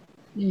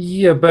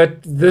 Yeah, but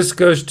this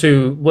goes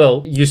to,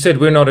 well, you said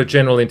we're not a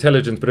general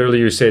intelligence, but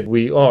earlier you said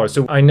we are.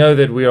 So I know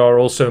that we are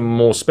also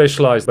more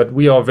specialized, but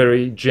we are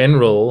very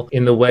general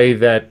in the way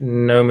that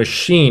no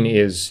machine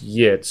is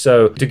yet.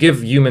 So to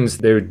give humans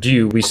their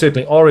due, we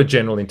certainly are a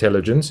general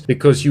intelligence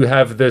because you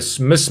have this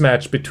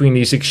mismatch between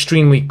these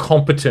extremely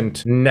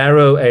competent,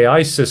 narrow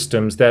AI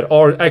systems that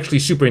are actually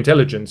super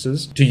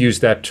intelligences, to use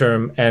that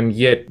term, and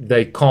yet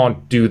they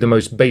can't do the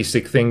most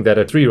basic thing that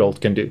a 3-year-old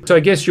can do. So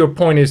I guess your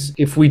point is,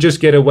 if we just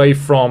get away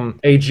from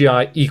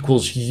AGI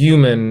equals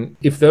human,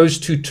 if those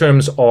two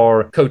terms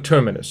are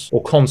coterminous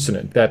or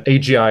consonant, that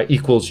AGI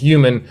equals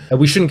human,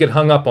 we shouldn't get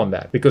hung up on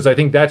that, because I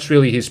think that's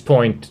really his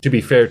point, to be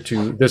fair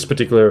to this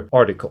particular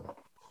article.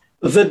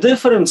 The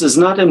difference is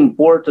not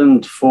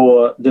important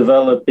for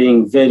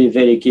developing very,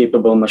 very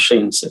capable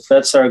machines. If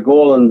that's our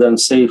goal and then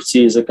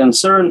safety is a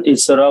concern,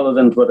 it's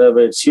irrelevant whether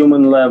it's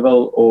human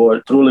level or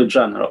truly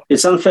general.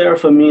 It's unfair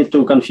for me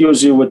to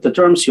confuse you with the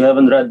terms. You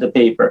haven't read the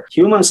paper.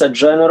 Humans are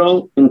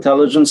general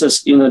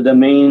intelligences in a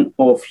domain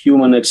of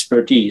human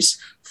expertise.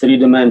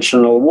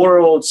 Three-dimensional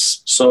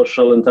worlds,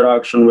 social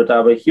interaction with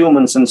other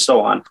humans, and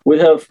so on. We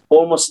have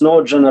almost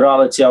no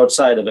generality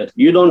outside of it.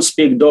 You don't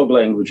speak dog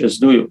languages,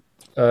 do you?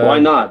 Why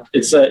not?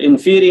 It's an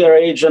inferior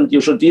agent.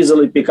 You should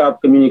easily pick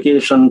up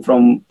communication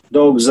from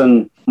dogs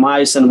and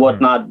mice and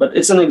whatnot. But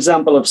it's an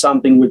example of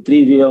something we're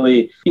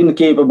trivially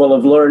incapable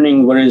of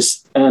learning,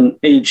 whereas an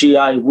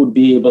AGI would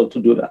be able to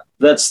do that.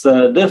 That's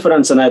the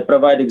difference. And I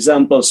provide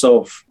examples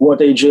of what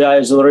AGI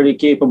is already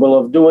capable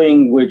of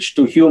doing, which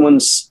to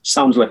humans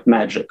sounds like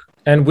magic.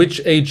 And which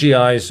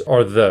AGIs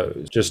are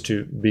those, just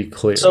to be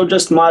clear? So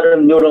just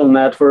modern neural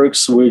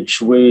networks,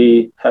 which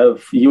we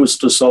have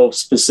used to solve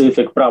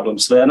specific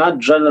problems. They are not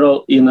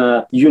general in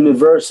a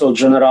universal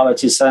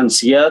generality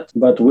sense yet,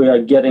 but we are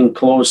getting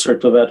closer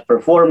to that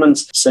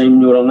performance.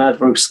 Same neural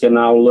networks can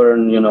now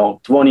learn,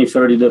 20,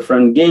 30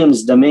 different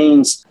games,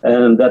 domains,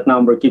 and that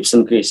number keeps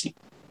increasing.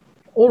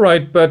 All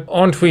right, but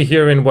aren't we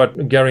hearing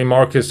what Gary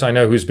Marcus, I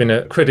know, who's been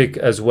a critic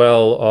as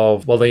well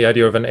of, the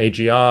idea of an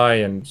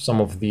AGI and some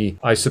of the,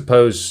 I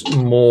suppose,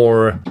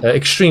 more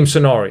extreme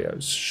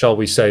scenarios, shall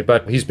we say.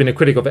 But he's been a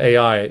critic of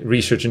AI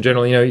research in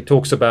general. He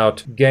talks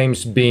about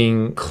games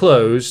being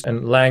closed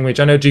and language.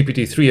 I know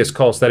GPT-3 has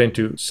cast that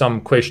into some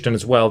question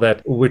as well,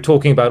 that we're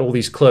talking about all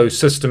these closed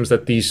systems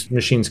that these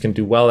machines can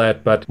do well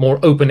at, but more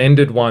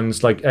open-ended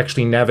ones like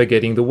actually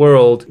navigating the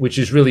world, which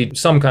is really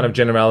some kind of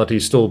generality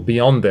still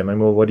beyond them. And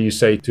what do you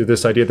say to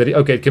this idea that,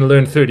 it can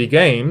learn 30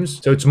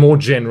 games, so it's more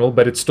general,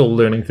 but it's still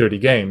learning 30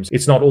 games.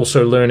 It's not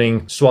also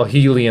learning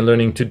Swahili and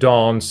learning to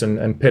dance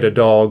and pet a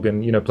dog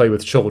and, play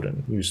with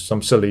children. Use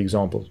some silly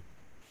examples.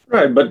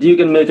 Right, but you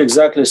can make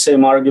exactly the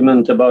same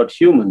argument about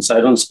humans.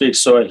 I don't speak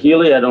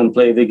Swahili, I don't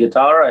play the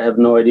guitar, I have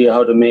no idea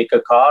how to make a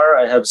car,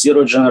 I have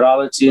zero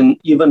generality in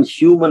even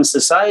human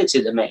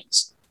society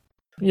domains.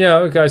 Yeah,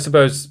 okay, I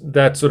suppose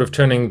that's sort of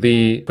turning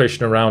the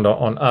question around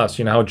on us.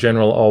 How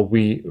general are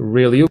we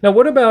really? Now,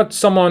 what about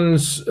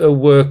someone's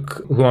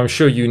work who I'm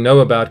sure you know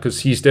about, because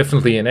he's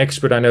definitely an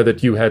expert. I know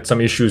that you had some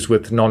issues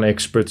with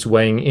non-experts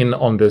weighing in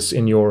on this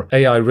in your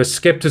AI risk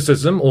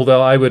skepticism,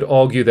 although I would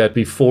argue that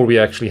before we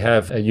actually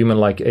have a human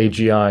like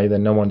AGI,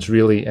 then no one's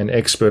really an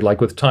expert,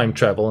 like with time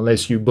travel,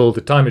 unless you build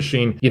a time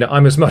machine.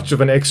 I'm as much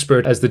of an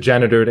expert as the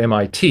janitor at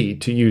MIT,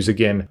 to use,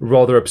 again,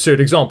 rather absurd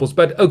examples.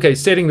 But okay,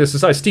 setting this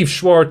aside, Steve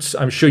Schwartz,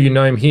 I'm sure you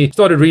know him. He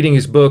started reading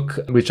his book,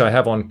 which I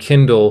have on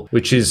Kindle,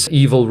 which is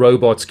Evil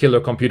Robots, Killer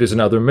Computers and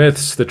Other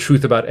Myths, The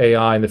Truth About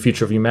AI and the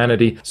Future of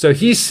Humanity. So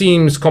he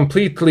seems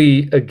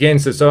completely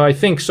against it. So I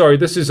think,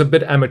 this is a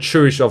bit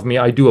amateurish of me.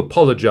 I do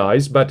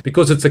apologize, but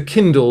because it's a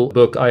Kindle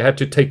book, I had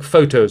to take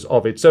photos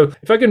of it. So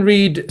if I can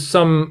read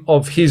some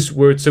of his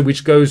words,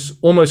 which goes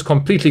almost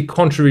completely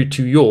contrary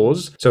to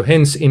yours. So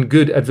hence, in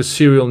good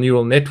adversarial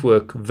neural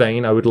network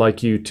vein, I would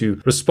like you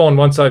to respond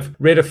once I've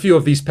read a few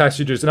of these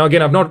passages. Now,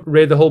 again, I've not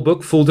read the whole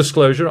book, full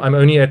disclosure. I'm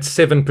only at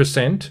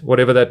 7%,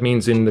 whatever that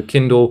means in the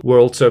Kindle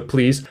world, so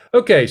please.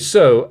 Okay,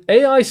 so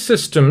AI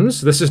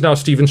systems, this is now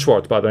Stephen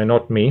Schwartz, by the way,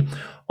 not me,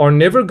 are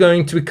never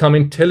going to become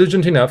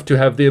intelligent enough to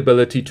have the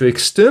ability to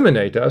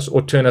exterminate us or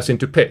turn us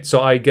into pets.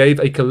 So I gave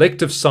a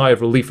collective sigh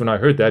of relief when I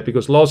heard that,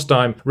 because last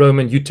time,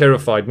 Roman, you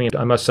terrified me.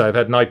 I must say, I've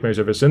had nightmares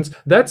ever since.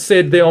 That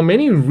said, there are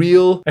many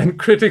real and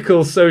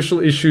critical social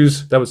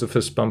issues. That was a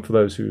fist bump for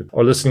those who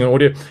are listening on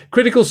audio.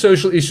 Critical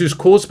social issues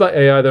caused by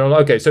AI.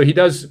 Okay, so he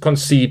does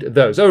concede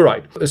those. All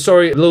right.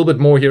 Sorry, a little bit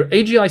more here.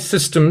 AGI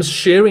systems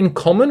share in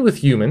common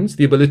with humans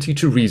the ability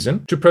to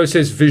reason, to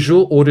process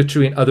visual,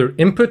 auditory, and other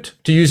input,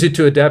 to use it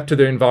to adapt to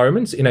their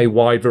environments in a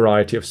wide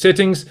variety of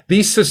settings.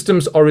 These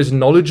systems are as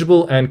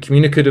knowledgeable and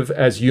communicative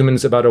as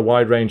humans about a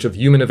wide range of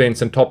human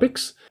events and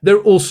topics. They're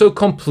also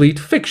complete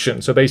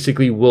fiction, so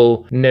basically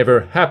will never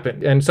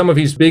happen. And some of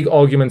his big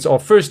arguments are,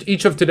 first,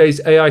 each of today's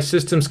AI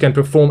systems can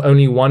perform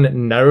only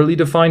one narrowly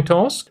defined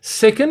task.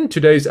 Second,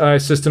 today's AI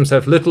systems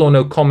have little or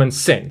no common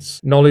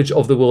sense, knowledge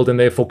of the world, and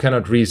therefore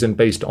cannot reason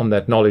based on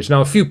that knowledge. Now,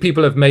 a few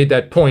people have made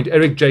that point.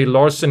 Eric J.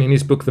 Larson, in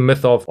his book, The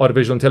Myth of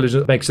Artificial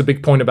Intelligence, makes a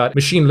big point about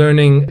machine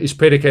learning is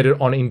predicated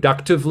on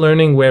inductive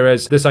learning,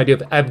 whereas this idea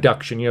of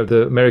abduction,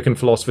 the American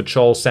philosopher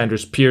Charles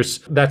Sanders Peirce,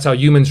 that's how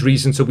humans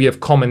reason, so we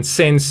have common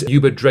sense.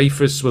 Hubert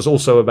Dreyfus was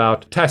also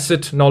about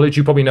tacit knowledge.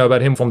 You probably know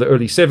about him from the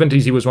early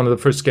 70s. He was one of the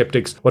first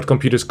skeptics what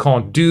computers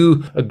can't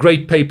do. A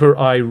great paper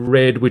I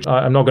read, which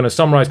I'm not going to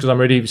summarize because I'm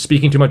already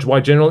speaking too much,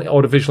 why general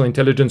artificial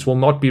intelligence will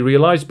not be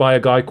realized, by a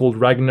guy called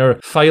Ragnar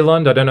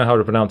Feiland. I don't know how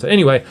to pronounce it.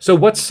 Anyway, so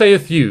what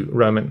saith you,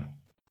 Roman?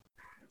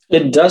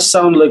 It does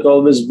sound like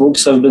all these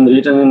books have been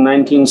written in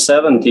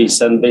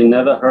 1970s and they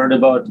never heard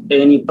about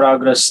any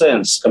progress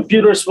since.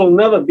 Computers will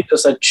never beat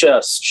us at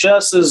chess.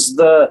 Chess is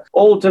the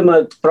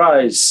ultimate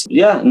prize.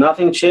 Yeah,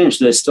 nothing changed.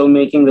 They're still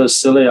making those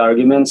silly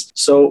arguments.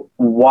 So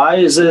why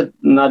is it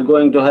not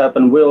going to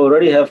happen? We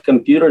already have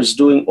computers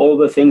doing all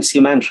the things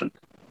he mentioned.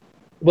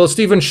 Well,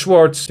 Stephen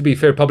Schwartz, to be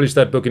fair, published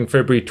that book in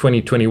February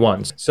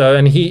 2021. So,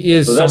 and he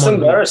is that's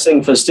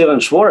embarrassing for Stephen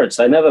Schwartz.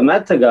 I never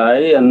met the guy,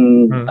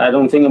 and I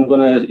don't think I'm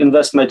going to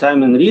invest my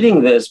time in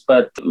reading this.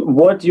 But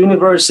what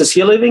universe is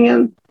he living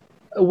in?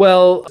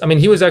 Well, I mean,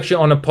 he was actually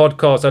on a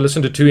podcast. I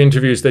listened to 2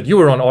 interviews that you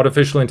were on,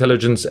 Artificial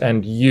Intelligence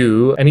and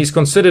he's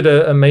considered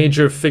a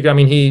major figure. I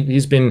mean,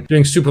 he's been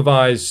doing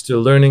supervised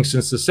learning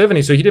since the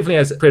 70s, so he definitely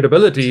has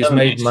credibility. He's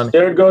made money.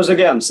 There it goes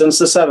again, since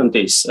the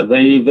 70s.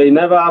 They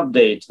never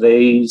update.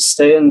 They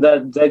stay in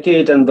that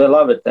decade and they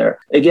love it there.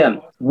 Again,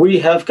 we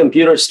have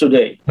computers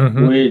today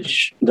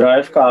which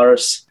drive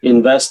cars,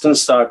 invest in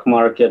stock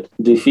market,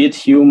 defeat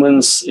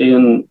humans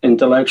in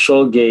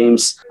intellectual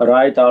games,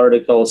 write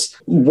articles.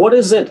 What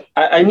is it?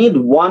 I need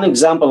one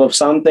example of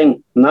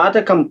something, not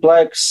a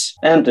complex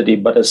entity,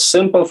 but a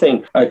simple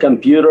thing a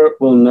computer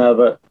will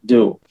never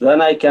do.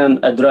 Then I can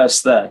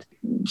address that.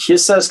 He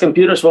says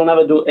computers will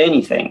never do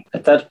anything.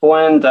 At that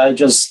point, I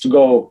just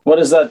go, what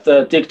is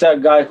that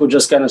tic-tac guy who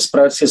just kind of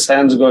spreads his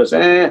hands, goes,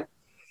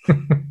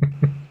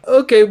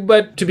 Okay,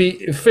 but to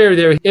be fair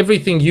there,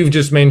 everything you've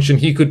just mentioned,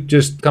 he could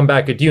just come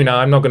back at you. Now,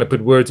 I'm not going to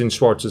put words in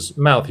Schwartz's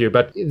mouth here,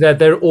 but that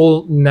they're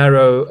all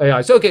narrow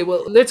AIs. Okay,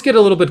 well, let's get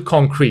a little bit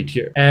concrete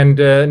here. And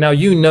now,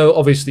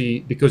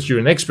 obviously, because you're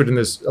an expert in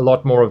this, a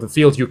lot more of the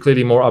field, you're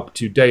clearly more up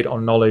to date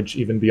on knowledge,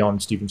 even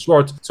beyond Stephen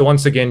Schwartz. So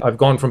once again, I've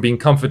gone from being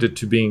comforted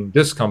to being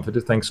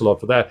discomforted. Thanks a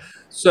lot for that.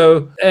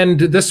 So, and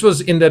this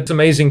was in that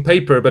amazing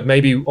paper, but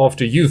maybe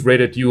after you've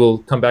read it, you will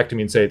come back to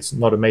me and say it's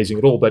not amazing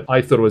at all, but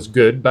I thought it was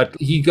good. But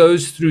he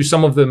goes through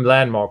some of the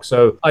landmarks.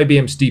 So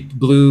IBM's Deep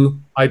Blue,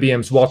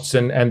 IBM's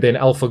Watson, and then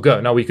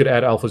AlphaGo. Now we could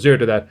add AlphaZero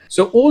to that.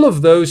 So all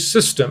of those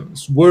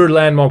systems were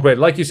landmark rated.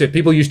 Like you said,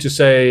 people used to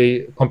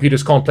say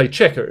computers can't play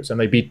checkers, and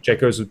they beat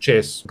checkers with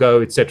chess,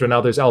 Go, etc.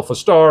 Now there's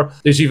AlphaStar.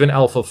 There's even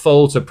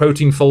AlphaFold. So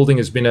protein folding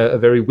has been a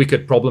very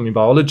wicked problem in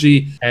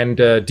biology, and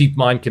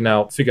DeepMind can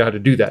now figure out how to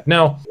do that.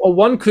 Now,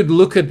 one could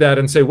look at that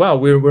and say, wow,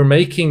 we're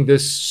making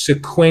this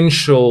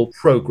sequential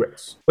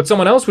progress. But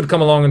someone else would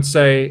come along and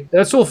say,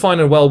 that's all fine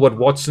and well what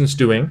Watson's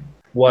doing,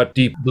 what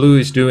Deep Blue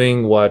is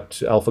doing, what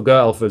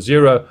AlphaGo,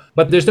 AlphaZero,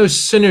 but there's no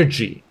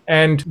synergy.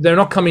 And they're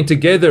not coming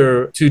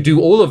together to do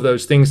all of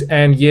those things.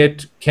 And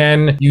yet,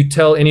 can you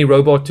tell any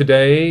robot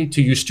today,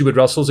 to use Stuart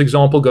Russell's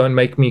example, go and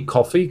make me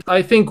coffee?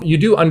 I think you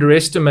do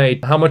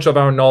underestimate how much of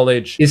our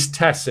knowledge is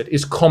tacit,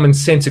 is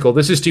commonsensical.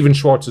 This is Stephen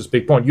Schwartz's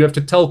big point. You have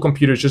to tell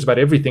computers just about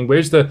everything.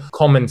 Where's the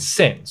common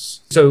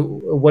sense? So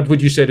what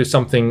would you say to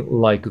something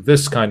like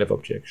this kind of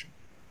objection?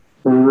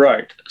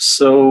 Right.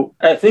 So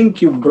I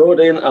think you brought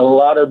in a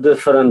lot of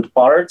different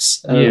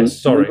parts. And yes,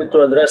 sorry. We need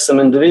to address them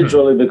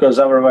individually because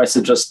otherwise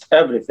it's just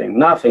everything,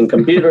 nothing.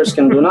 Computers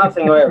can do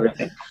nothing or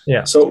everything.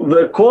 Yeah. So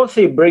the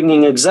coffee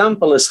bringing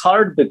example is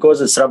hard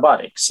because it's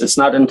robotics. It's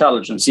not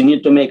intelligence. You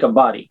need to make a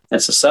body.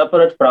 It's a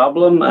separate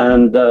problem,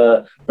 and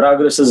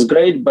progress is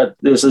great, but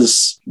this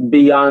is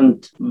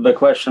beyond the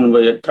question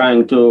we're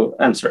trying to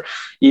answer.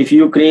 If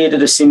you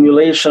created a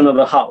simulation of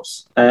a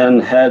house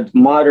and had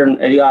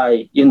modern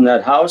AI in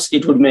that house,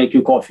 it would make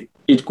you coffee.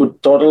 It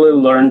could totally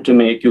learn to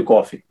make you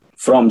coffee.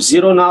 From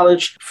zero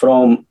knowledge,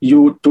 from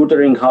you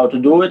tutoring how to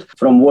do it,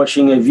 from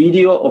watching a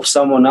video of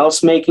someone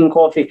else making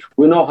coffee,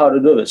 we know how to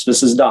do this.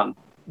 This is done.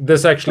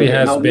 This actually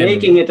has now, been...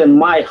 Making it in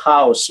my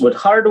house with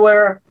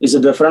hardware is a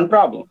different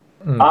problem.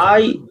 Okay.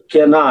 I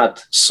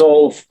cannot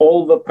solve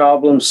all the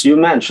problems you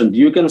mentioned.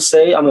 You can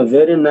say I'm a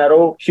very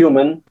narrow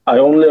human. I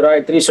only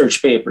write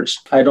research papers.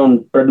 I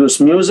don't produce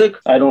music.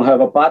 I don't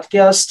have a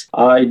podcast.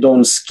 I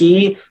don't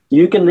ski.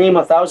 You can name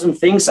 1,000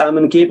 things I'm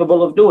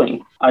incapable of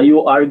doing. Are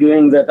you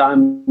arguing that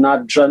I'm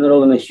not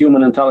general in a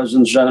human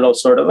intelligence general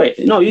sort of way?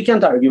 No, you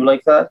can't argue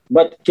like that.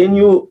 But can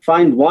you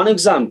find one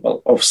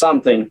example of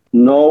something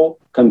no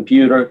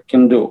computer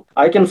can do?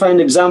 I can find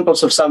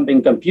examples of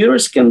something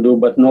computers can do,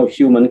 but no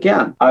human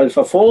can.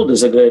 AlphaFold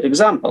is a great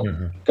example.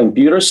 Mm-hmm.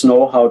 Computers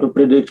know how to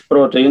predict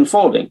protein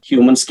folding.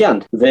 Humans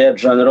can't. They are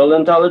general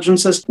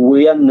intelligences.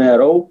 We are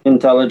narrow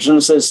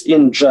intelligences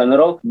in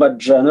general, but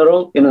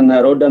general in a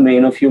narrow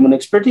domain of human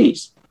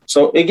expertise.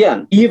 So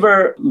again,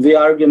 either the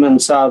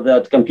arguments are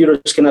that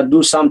computers cannot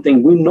do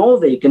something we know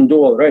they can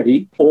do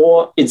already,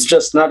 or it's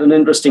just not an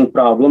interesting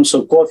problem.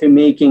 So coffee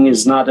making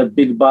is not a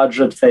big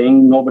budget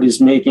thing.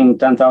 Nobody's making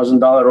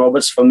 $10,000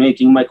 robots for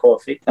making my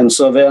coffee. And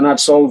so they're not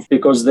solved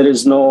because there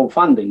is no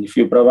funding. If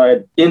you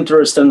provide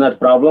interest in that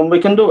problem, we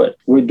can do it.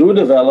 We do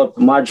develop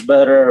much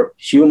better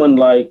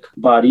human-like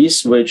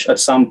bodies, which at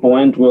some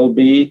point will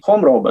be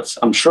home robots,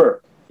 I'm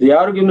sure. The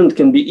argument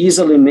can be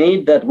easily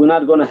made that we're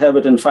not going to have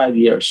it in 5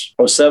 years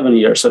or 7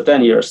 years or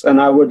 10 years,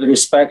 and I would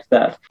respect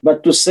that.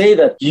 But to say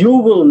that you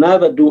will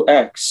never do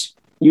X,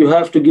 you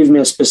have to give me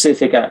a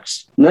specific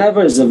X.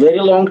 Never is a very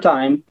long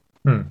time.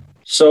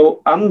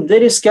 So I'm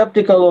very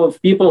skeptical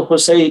of people who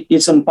say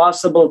it's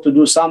impossible to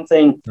do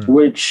something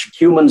which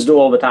humans do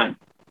all the time.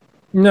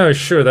 No,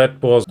 sure.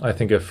 That was, I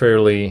think, a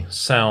fairly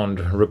sound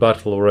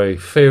rebuttal, or a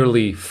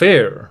fairly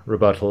fair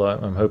rebuttal.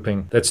 I'm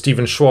hoping that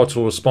Stephen Schwartz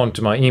will respond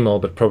to my email,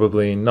 but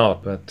probably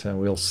not. But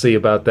we'll see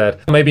about that.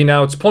 Maybe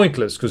now it's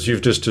pointless because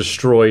you've just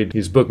destroyed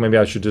his book. Maybe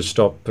I should just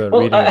stop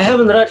reading. I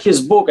haven't read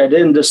his book. I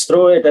didn't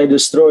destroy it. I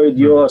destroyed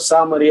your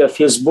summary of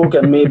his book,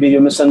 and maybe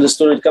you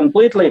misunderstood it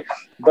completely.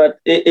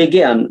 But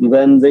again,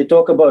 when they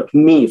talk about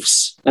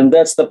myths, and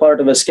that's the part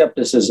of a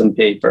skepticism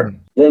paper,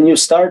 then you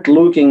start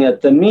looking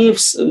at the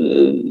myths.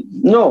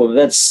 No,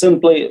 that's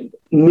simply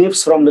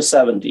myths from the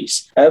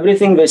 70s.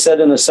 Everything they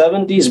said in the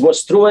 70s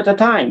was true at the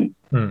time.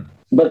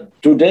 But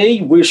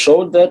today we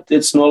showed that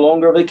it's no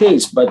longer the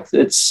case, but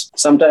it's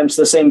sometimes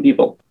the same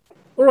people.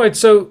 All right,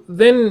 so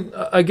then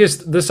I guess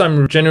this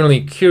I'm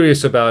generally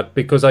curious about,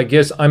 because I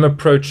guess I'm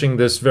approaching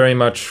this very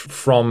much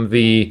from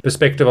the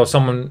perspective of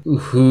someone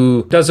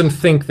who doesn't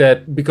think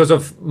that because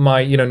of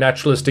my,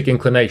 naturalistic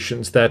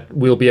inclinations that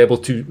we'll be able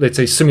to, let's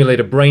say,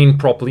 simulate a brain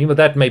properly. But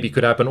that maybe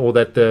could happen, or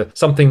that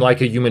something like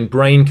a human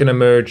brain can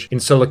emerge in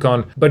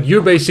silicon. But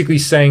you're basically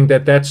saying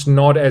that that's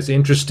not as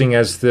interesting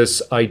as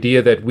this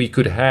idea that we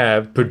could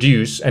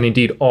produce, and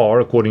indeed are,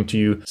 according to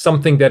you,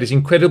 something that is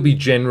incredibly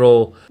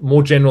general,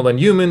 more general than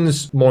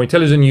humans, more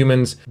intelligent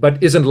humans, but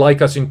isn't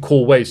like us in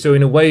core ways. So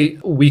in a way,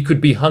 we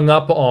could be hung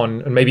up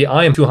on, and maybe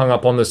I am too hung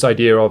up on this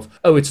idea of,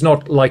 it's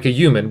not like a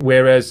human,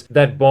 whereas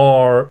that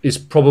bar is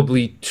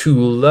probably too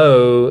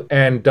low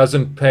and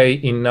doesn't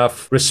pay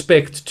enough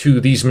respect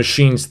to these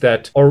machines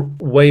that are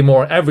way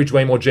more average,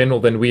 way more general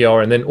than we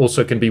are, and then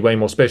also can be way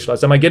more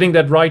specialized. Am I getting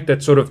that right?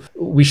 That sort of,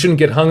 we shouldn't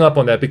get hung up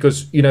on that,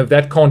 because,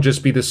 that can't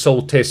just be the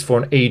sole test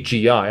for an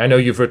AGI. I know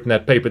you've written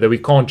that paper that we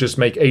can't just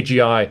make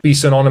AGI be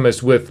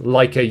synonymous with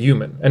like a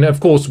human. And of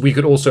course, we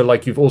could also,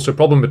 like you've also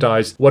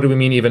problematized, what do we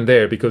mean even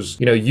there? Because,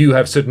 you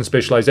have certain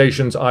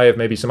specializations, I have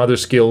maybe some other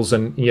skills,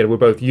 and we're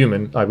both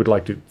human, I would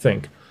like to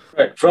think.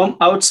 Right. From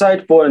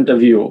outside point of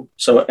view,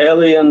 so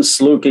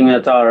aliens looking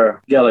at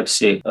our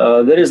galaxy,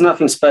 there is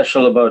nothing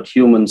special about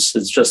humans.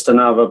 It's just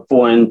another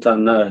point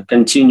on a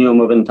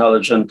continuum of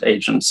intelligent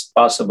agents,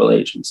 possible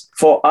agents.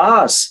 For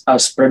us,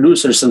 as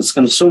producers and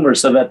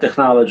consumers of that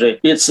technology,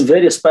 it's a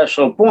very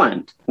special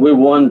point. We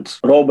want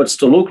robots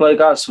to look like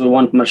us. We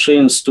want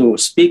machines to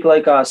speak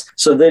like us.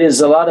 So there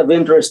is a lot of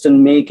interest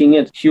in making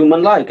it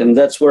human-like. And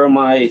that's where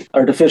my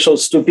artificial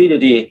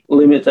stupidity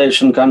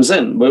limitation comes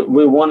in.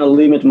 We want to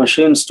limit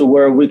machines to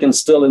where we can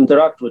still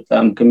interact with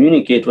them,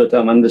 communicate with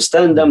them,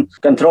 understand them,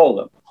 control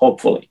them,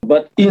 hopefully.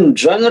 But in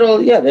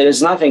general, there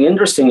is nothing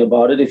interesting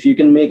about it. If you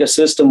can make a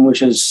system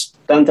which is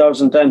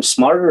 10,000 times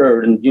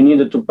smarter and you need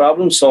it to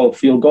problem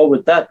solve, you'll go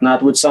with that,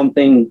 not with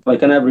something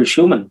like an average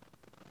human.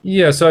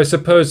 Yeah, so I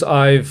suppose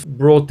I've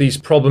brought these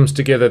problems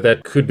together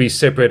that could be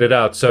separated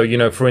out. So,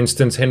 for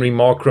instance, Henry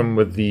Markram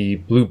with the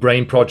Blue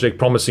Brain Project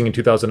promising in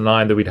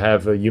 2009 that we'd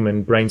have a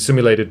human brain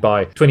simulated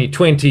by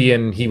 2020,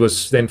 and he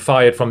was then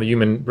fired from the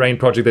Human Brain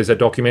Project. There's a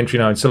documentary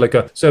now in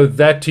Silica. So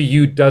that to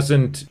you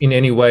doesn't in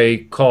any way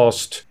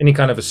cast any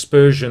kind of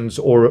aspersions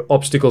or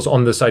obstacles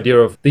on this idea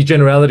of the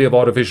generality of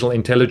artificial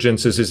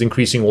intelligences is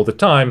increasing all the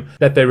time,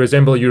 that they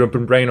resemble a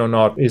human brain or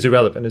not is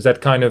irrelevant. Is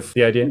that kind of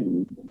the idea?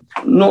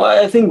 No,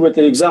 I think with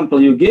the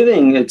example you're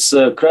giving, it's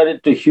a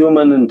credit to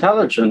human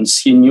intelligence.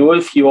 He knew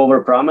if he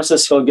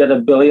overpromises, he'll get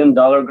 $1 billion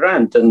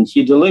grant, and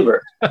he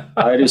delivered.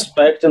 I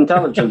respect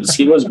intelligence.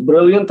 He was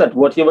brilliant at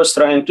what he was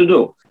trying to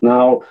do.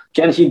 Now,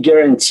 can he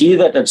guarantee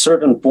that at a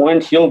certain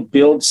point he'll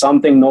build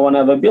something no one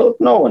ever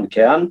built? No one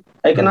can.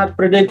 I cannot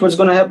predict what's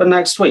going to happen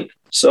next week.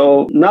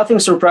 So nothing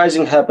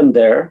surprising happened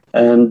there.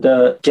 And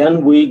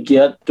can we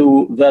get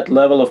to that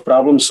level of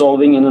problem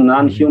solving in a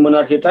non-human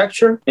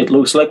architecture? It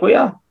looks like we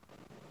are.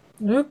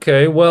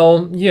 Okay,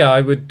 well, yeah,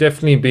 I would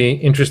definitely be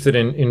interested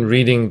in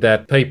reading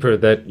that paper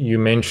that you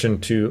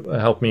mentioned to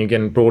help me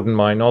again broaden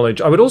my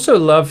knowledge. I would also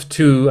love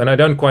to, and I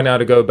don't quite know how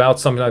to go about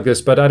something like this,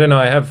 but I don't know,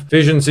 I have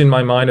visions in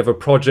my mind of a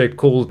project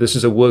called, this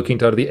is a working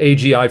title, the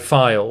AGI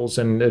Files,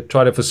 and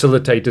try to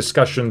facilitate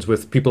discussions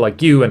with people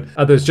like you and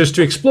others just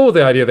to explore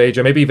the idea of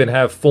AGI, maybe even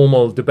have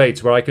formal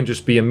debates where I can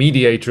just be a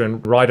mediator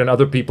and ride on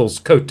other people's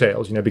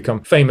coattails,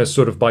 become famous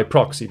sort of by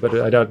proxy, but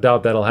I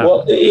doubt that'll happen.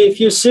 Well, if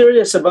you're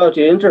serious about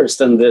your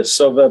interest in this,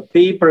 so the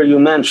paper you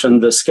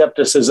mentioned, the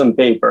skepticism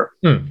paper,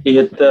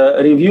 it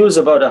reviews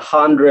about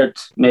 100,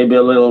 maybe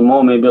a little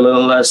more, maybe a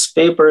little less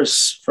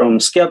papers from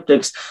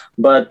skeptics.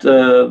 But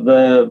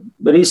the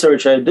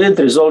research I did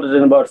resulted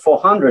in about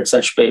 400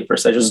 such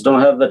papers. I just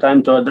don't have the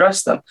time to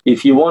address them.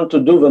 If you want to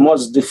do the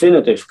most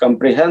definitive,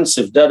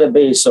 comprehensive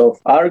database of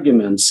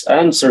arguments,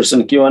 answers,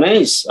 and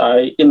Q&As,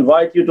 I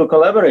invite you to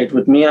collaborate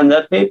with me on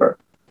that paper.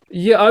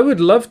 Yeah, I would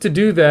love to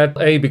do that,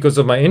 A, because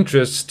of my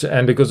interest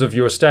and because of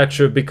your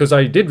stature, because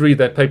I did read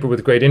that paper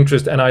with great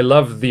interest and I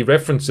love the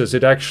references.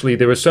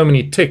 There were so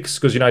many ticks,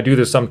 because, I do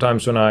this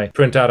sometimes when I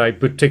print out, I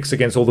put ticks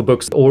against all the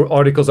books or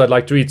articles I'd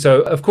like to read.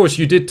 So, of course,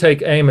 you did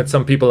take aim at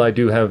some people I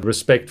do have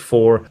respect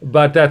for,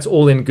 but that's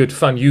all in good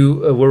fun.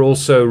 You were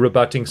also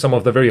rebutting some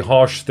of the very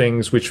harsh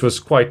things, which was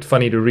quite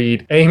funny to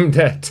read, aimed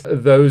at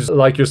those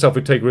like yourself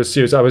who take risks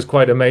serious. I was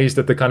quite amazed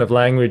at the kind of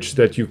language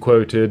that you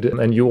quoted,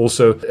 and you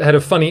also had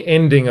a funny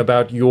ending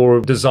about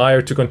your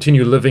desire to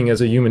continue living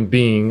as a human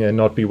being and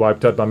not be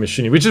wiped out by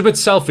machinery, which is a bit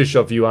selfish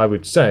of you, I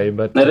would say.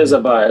 But that is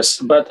a bias.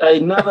 But I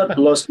never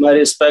lost my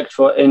respect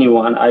for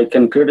anyone. I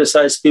can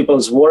criticize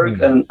people's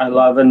work, and I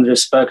love and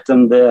respect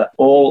them. They're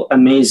all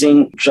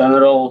amazing,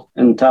 general,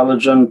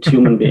 intelligent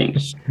human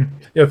beings.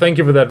 Yeah, thank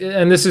you for that.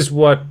 And this is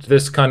what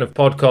this kind of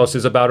podcast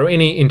is about, or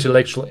any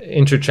intellectual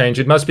interchange.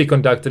 It must be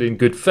conducted in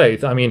good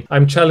faith. I mean,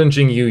 I'm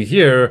challenging you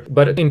here,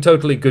 but in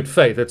totally good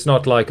faith. It's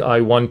not like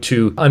I want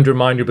to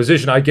undermine your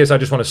position. I guess I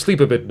just want to sleep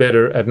a bit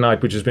better at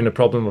night, which has been a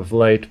problem of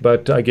late.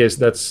 But I guess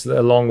that's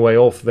a long way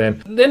off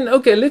then. Then,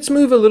 okay, let's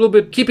move a little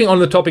bit, keeping on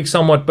the topic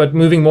somewhat, but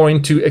moving more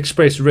into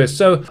express risk.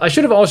 So I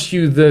should have asked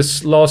you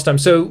this last time.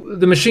 So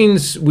the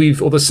machines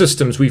or the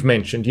systems we've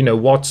mentioned,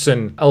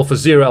 Watson,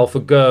 AlphaZero,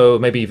 AlphaGo,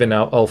 maybe even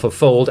now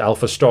AlphaFold,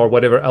 AlphaStar,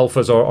 whatever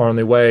alphas are on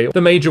their way.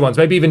 The major ones,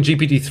 maybe even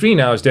GPT-3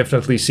 now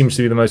definitely seems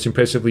to be the most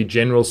impressively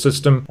general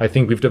system I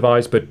think we've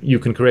devised, but you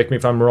can correct me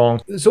if I'm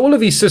wrong. So all of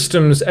these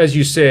systems, as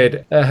you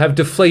said, have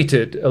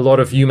deflated a lot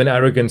of human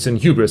arrogance and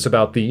hubris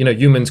about the,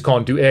 humans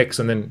can't do X,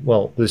 and then,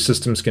 well, the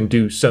systems can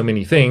do so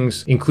many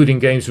things, including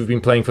games we've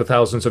been playing for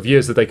thousands of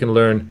years that they can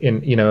learn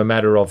in, a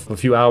matter of a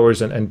few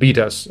hours and beat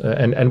us.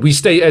 And we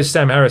stay, as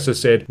Sam Harris has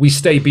said, we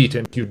stay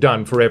beaten. You're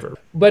done forever.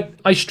 But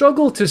I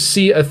struggle to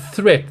see a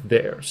threat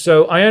there.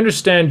 So I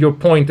understand your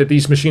point that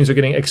these machines are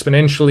getting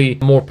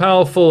exponentially more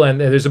powerful and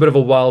there's a bit of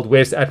a Wild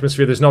West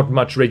atmosphere. There's not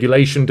much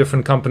regulation.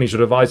 Different companies are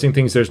devising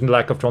things. There's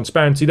lack of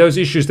transparency. Those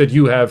issues that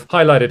you have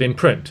highlighted in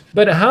print.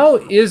 But how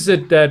is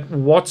it that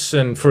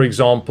Watson, for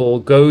example,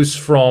 goes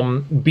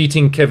from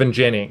beating Kevin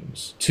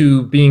Jennings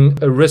to being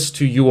a risk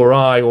to you or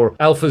I, or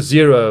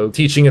AlphaZero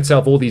teaching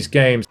itself all these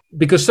games?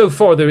 Because so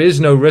far there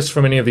is no risk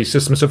from any of these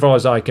systems, so far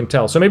as I can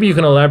tell. So maybe you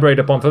can elaborate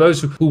upon, for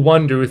those who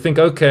wonder, who think,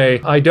 okay,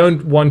 I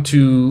don't want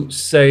to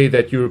say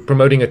that you're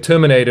promoting a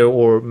Terminator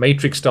or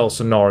Matrix-style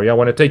scenario. I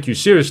want to take you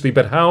seriously,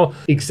 but how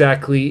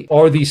exactly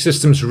are these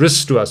systems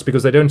risks to us?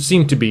 Because they don't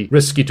seem to be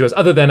risky to us,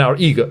 other than our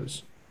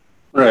egos.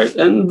 Right.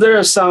 And there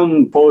are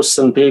some posts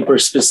and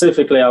papers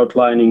specifically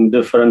outlining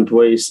different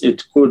ways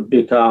it could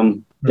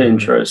become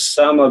dangerous.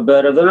 Some are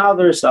better than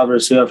others.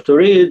 Others you have to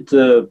read,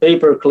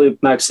 paperclip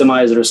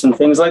maximizers and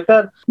things like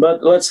that.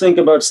 But let's think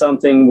about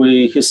something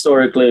we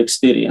historically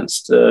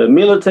experienced.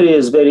 Military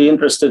is very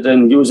interested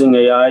in using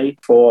AI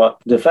for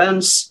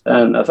defense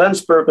and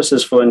offense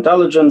purposes, for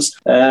intelligence.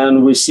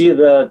 And we see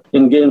that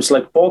in games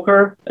like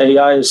poker,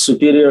 AI is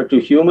superior to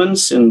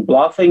humans in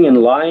bluffing and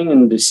lying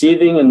and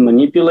deceiving and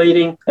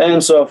manipulating.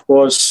 And so, of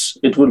course,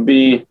 it would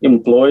be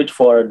employed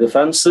for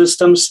defense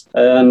systems.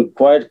 And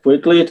quite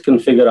quickly, it can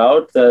figure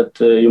out that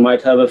you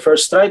might have a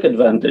first strike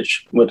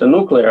advantage with a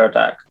nuclear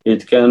attack.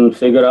 It can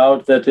figure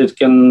out that it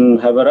can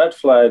have a red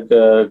flag,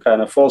 kind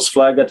of false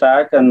flag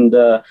attack and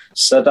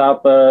set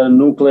up a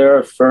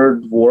nuclear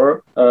third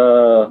world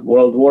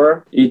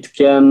war. It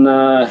can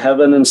have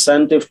an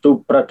incentive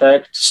to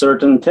protect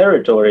certain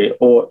territory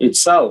or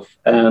itself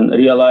and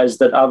realize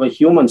that other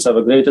humans have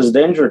a greatest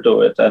danger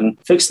to it and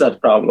fix that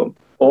problem.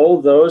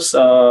 All those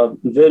are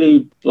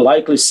very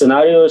likely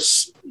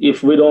scenarios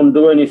if we don't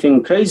do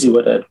anything crazy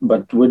with it,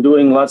 but we're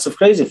doing lots of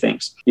crazy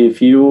things.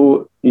 If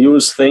you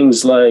use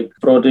things like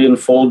protein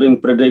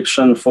folding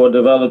prediction for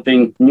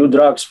developing new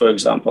drugs, for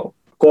example.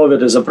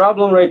 COVID is a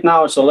problem right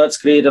now, so let's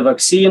create a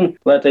vaccine,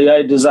 let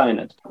AI design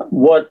it.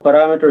 What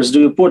parameters do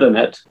you put in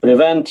it?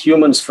 Prevent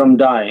humans from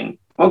dying.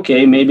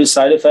 Okay, maybe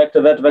side effect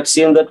of that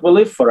vaccine that will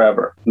live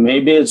forever.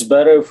 Maybe it's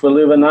better if we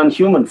live in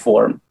non-human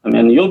form. I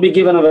mean, you'll be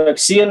given a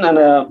vaccine and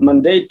a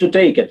mandate to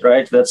take it,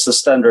 right? That's the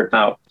standard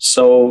now.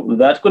 So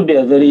that could be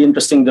a very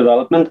interesting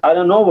development. I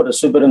don't know what a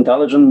super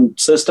intelligent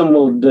system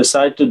will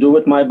decide to do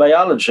with my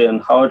biology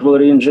and how it will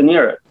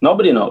re-engineer it.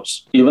 Nobody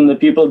knows. Even the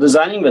people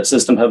designing that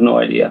system have no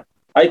idea.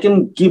 I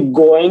can keep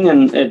going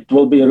and it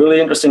will be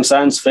really interesting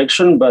science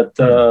fiction, but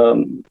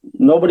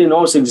nobody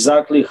knows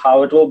exactly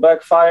how it will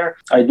backfire.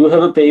 I do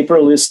have a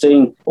paper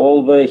listing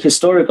all the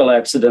historical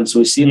accidents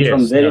we've seen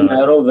from very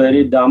narrow,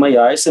 very dumb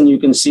AIs, and you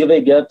can see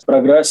they get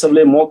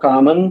progressively more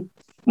common,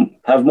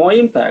 have more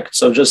impact.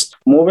 So just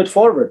move it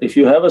forward. If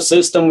you have a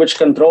system which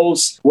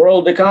controls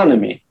world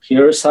economy,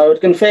 here's how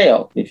it can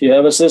fail. If you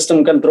have a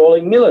system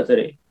controlling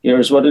military,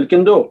 here's what it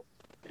can do.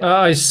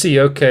 I see.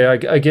 Okay.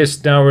 I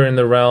guess now we're in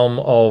the realm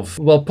of,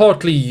 well,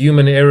 partly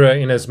human error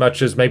in as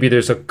much as maybe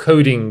there's a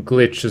coding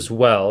glitch as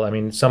well. I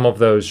mean, some of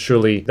those,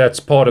 surely that's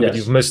part of it.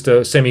 You've missed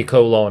a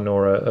semicolon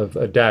or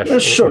a dash.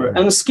 Sure.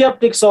 And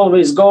skeptics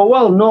always go,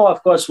 well, no,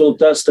 of course, we'll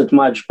test it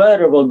much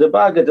better. We'll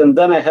debug it. And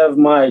then I have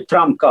my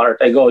trump card.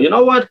 I go, you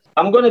know what?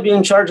 I'm going to be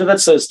in charge of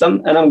that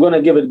system and I'm going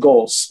to give it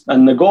goals.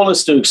 And the goal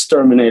is to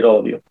exterminate all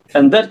of you.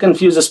 And that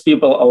confuses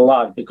people a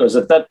lot because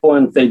at that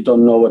point, they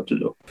don't know what to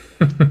do.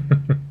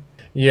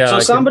 Yeah. So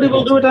somebody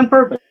will do it on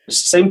purpose.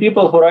 Same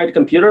people who write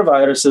computer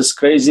viruses,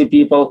 crazy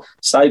people,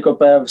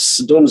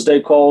 psychopaths,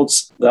 doomsday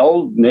cults,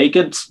 they'll make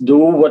it do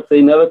what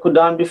they never could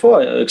done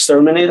before,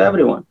 exterminate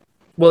everyone.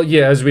 Well,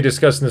 yeah, as we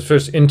discussed in this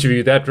first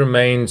interview, that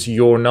remains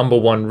your number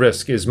one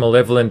risk is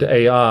malevolent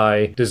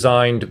AI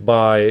designed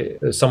by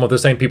some of the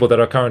same people that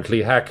are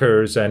currently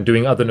hackers and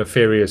doing other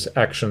nefarious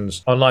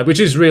actions online, which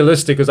is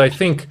realistic because I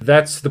think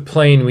that's the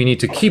plane we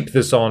need to keep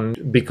this on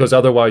because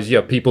otherwise,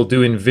 yeah, people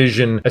do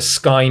envision a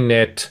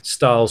Skynet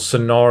style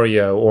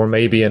scenario or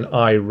maybe an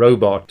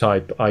iRobot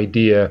type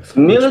idea.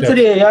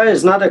 Military AI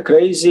is not a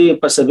crazy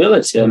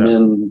possibility. I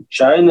mean,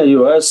 China,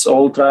 US,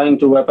 all trying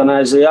to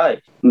weaponize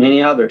AI,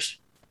 many others.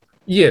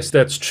 Yes,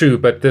 that's true.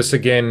 But this,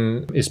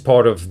 again, is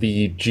part of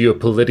the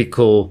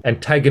geopolitical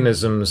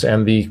antagonisms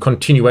and the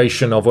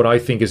continuation of what I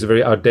think is a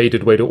very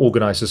outdated way to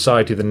organize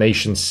society, the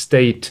nation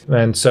state.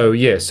 And so,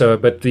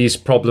 but these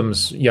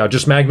problems,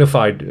 just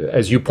magnified,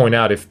 as you point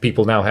out, if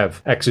people now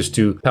have access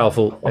to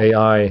powerful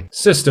AI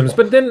systems.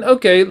 But then,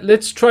 okay,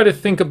 let's try to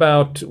think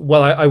about,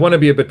 well, I want to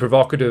be a bit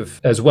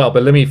provocative as well,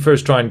 but let me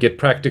first try and get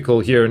practical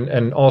here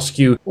and ask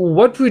you,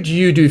 what would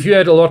you do if you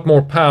had a lot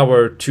more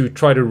power to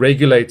try to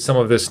regulate some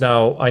of this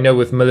now? I know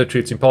with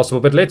military it's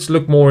impossible, but let's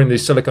look more in the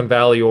Silicon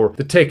Valley or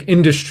the tech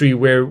industry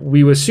where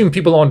we assume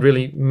people aren't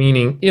really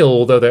meaning ill,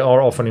 although they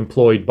are often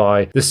employed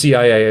by the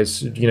CIA,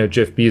 as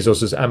Jeff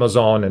Bezos'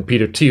 Amazon and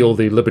Peter Thiel,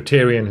 the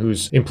libertarian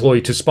who's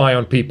employed to spy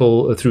on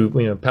people through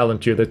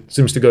Palantir. That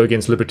seems to go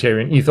against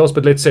libertarian ethos,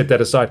 but let's set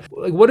that aside.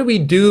 What do we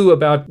do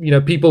about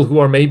people who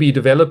are maybe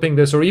developing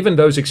this or even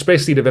those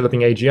expressly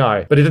developing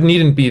AGI? But it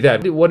needn't be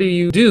that. What do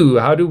you do?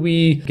 How do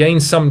we gain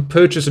some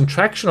purchase and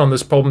traction on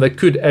this problem that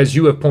could, as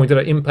you have pointed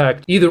out,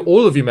 impact either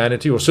all of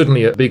humanity or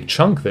certainly a big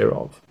chunk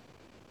thereof?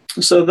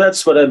 So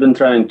that's what I've been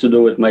trying to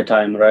do with my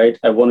time, right?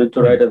 I wanted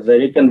to write a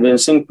very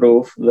convincing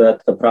proof that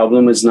the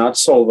problem is not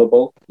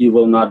solvable. You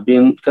will not be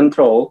in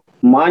control.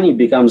 Money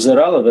becomes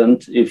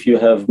irrelevant if you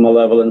have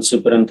malevolent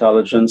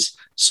superintelligence.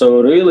 So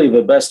really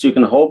the best you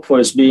can hope for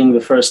is being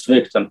the first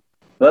victim.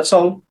 That's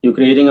all. You're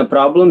creating a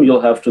problem,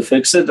 you'll have to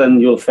fix it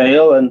and you'll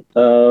fail. And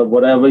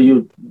whatever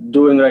you're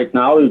doing right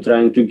now, you're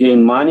trying to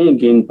gain money,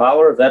 gain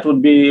power, that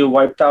would be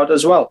wiped out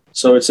as well.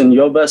 So it's in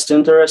your best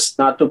interest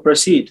not to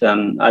proceed.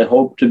 And I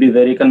hope to be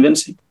very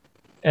convincing.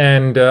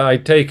 And I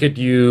take it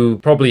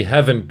you probably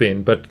haven't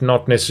been, but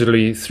not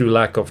necessarily through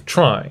lack of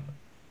trying.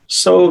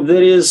 So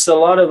there is a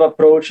lot of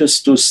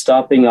approaches to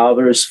stopping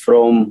others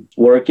from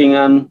working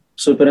on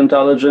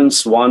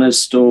superintelligence. One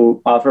is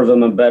to offer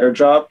them a better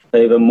job,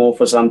 pay them more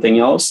for something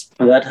else.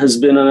 That has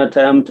been an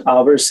attempt.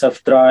 Others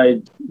have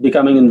tried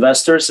becoming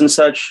investors in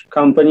such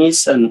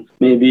companies and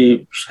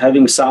maybe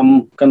having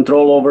some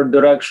control over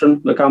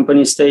direction the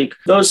companies take.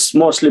 Those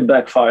mostly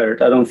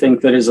backfired. I don't think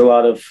there is a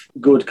lot of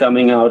good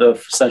coming out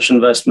of such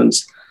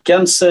investments.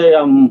 Can't say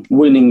I'm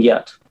winning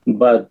yet.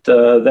 But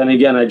then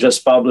again, I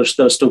just published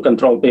those 2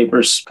 control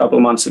papers a couple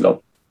of months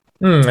ago.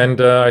 And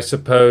I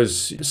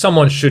suppose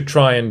someone should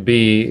try and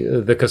be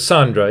the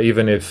Cassandra,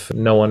 even if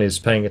no one is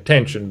paying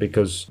attention,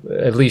 because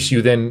at least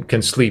you then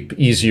can sleep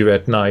easier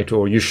at night,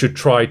 or you should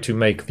try to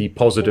make the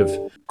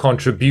positive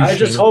contribution. I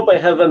just hope I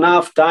have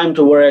enough time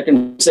to where I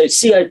can say,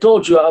 see, I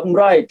told you, I'm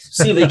right.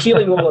 See, they're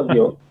killing all of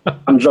you.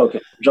 I'm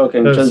joking,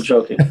 just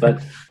joking.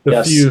 But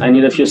yes, I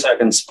need a few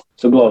seconds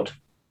to gloat.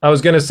 I was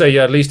going to say,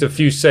 at least a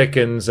few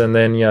seconds and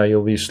then,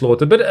 you'll be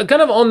slaughtered. But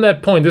kind of on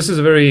that point, this is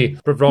a very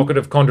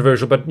provocative,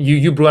 controversial, but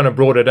you kind of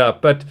brought it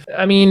up. But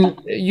I mean,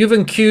 you've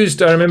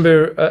accused, I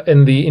remember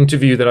in the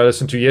interview that I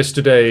listened to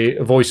yesterday,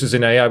 Voices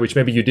in AI, which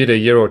maybe you did a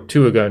year or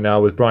 2 ago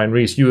now with Brian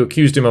Reese, you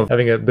accused him of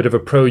having a bit of a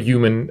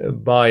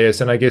pro-human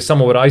bias. And I guess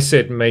some of what I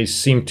said may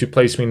seem to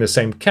place me in the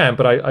same camp,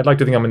 but I'd like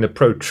to think I'm in the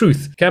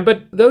pro-truth camp.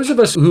 But those of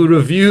us who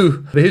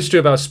review the history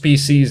of our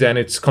species and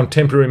its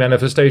contemporary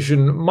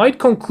manifestation might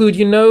conclude,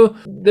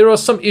 there are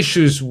some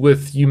issues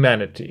with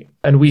humanity,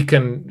 and we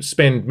can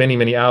spend many,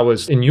 many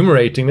hours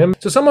enumerating them.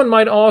 So someone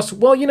might ask,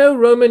 well,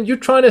 Roman, you're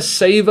trying to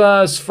save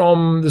us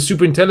from the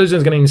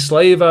superintelligence, going to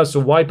enslave us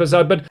or wipe us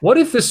out. But what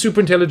if this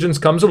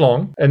superintelligence comes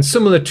along, and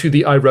similar to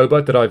the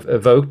iRobot that I've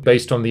evoked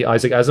based on the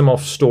Isaac Asimov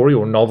story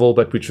or novel,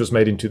 but which was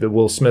made into the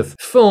Will Smith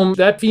film,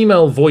 that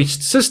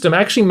female-voiced system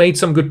actually made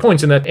some good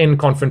points in that end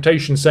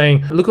confrontation,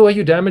 saying, look at how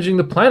you're damaging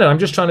the planet. I'm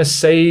just trying to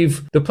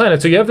save the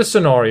planet. So you have the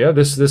scenario,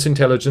 this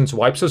intelligence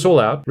wipes us all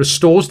out,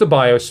 restores the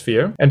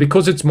biosphere, and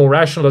because it's more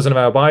rational, doesn't of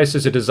our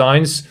biases. It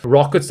designs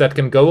rockets that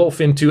can go off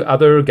into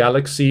other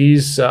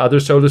galaxies, other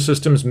solar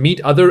systems,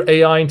 meet other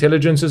AI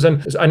intelligences.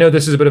 And I know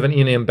this is a bit of an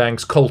Ian M.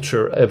 Banks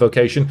culture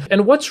evocation.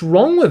 And what's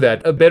wrong with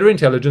that? A better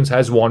intelligence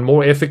has one,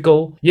 more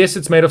ethical. Yes,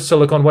 it's made of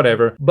silicon,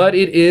 whatever, but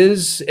it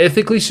is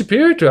ethically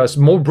superior to us,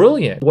 more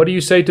brilliant. What do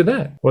you say to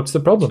that? What's the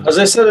problem? As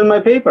I said in my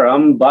paper,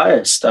 I'm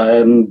biased.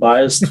 I'm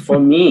biased for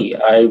me.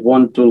 I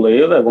want to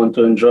live, I want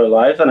to enjoy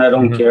life, and I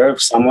don't care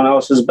if someone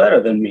else is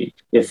better than me.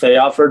 If they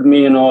offered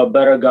me, a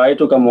better guy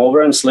to come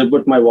over and sleep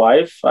with my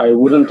wife, I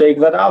wouldn't take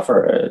that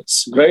offer.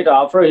 It's a great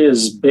offer. He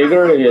is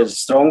bigger, he is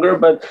stronger,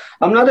 but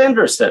I'm not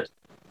interested.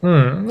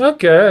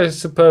 Okay, I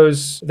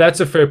suppose that's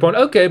a fair point.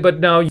 Okay, but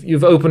now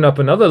you've opened up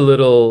another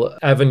little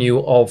avenue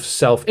of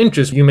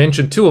self-interest. You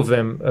mentioned two of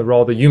them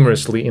rather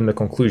humorously in the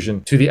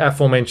conclusion to the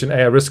aforementioned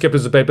AI risk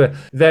skepticism paper,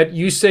 that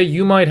you say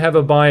you might have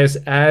a bias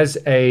as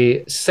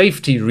a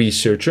safety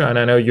researcher, and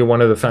I know you're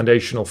one of the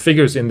foundational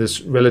figures in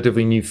this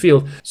relatively new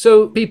field.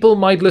 So people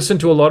might listen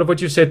to a lot of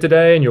what you said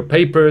today and your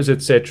papers,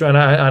 etc. And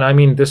I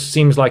mean, this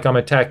seems like I'm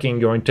attacking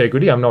your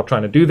integrity. I'm not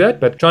trying to do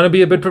that, but trying to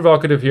be a bit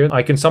provocative here.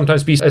 I can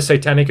sometimes be a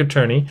satanic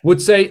attorney.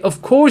 Would say,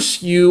 of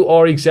course, you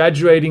are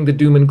exaggerating the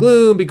doom and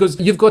gloom because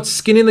you've got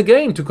skin in the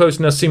game, to quote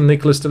Nassim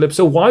Nicholas Taleb.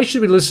 So why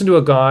should we listen to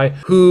a guy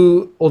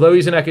who, although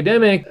he's an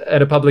academic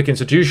at a public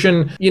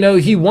institution,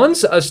 he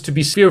wants us to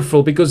be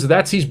fearful because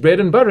that's his bread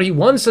and butter. He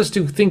wants us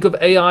to think of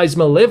AI as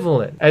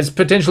malevolent, as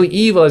potentially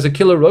evil, as a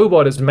killer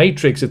robot, as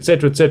Matrix,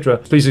 etc., etc.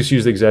 Please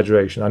excuse the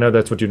exaggeration. I know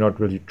that's what you're not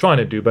really trying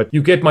to do, but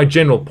you get my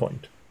general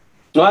point.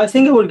 Well, I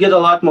think it would get a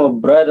lot more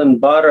bread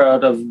and butter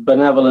out of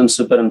benevolent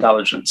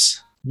superintelligence.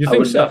 You I think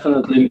would so?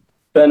 Definitely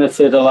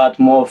benefit a lot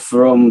more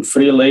from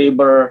free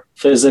labor,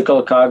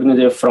 physical,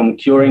 cognitive, from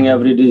curing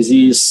every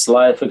disease,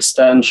 life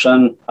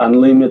extension,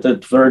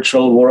 unlimited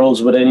virtual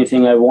worlds with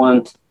anything I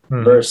want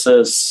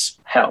versus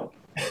hell.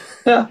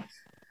 Yeah.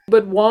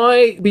 But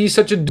why be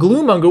such a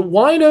gloommonger?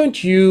 Why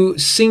don't you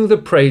sing the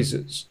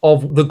praises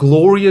of the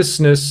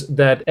gloriousness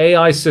that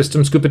AI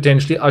systems could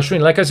potentially usher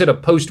in? Like I said, a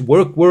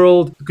post-work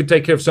world could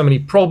take care of so many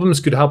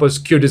problems, could help us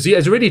cure disease.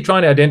 It's really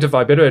trying to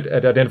identify better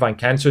at identifying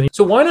cancer.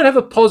 So why not have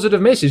a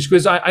positive message?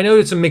 Because I know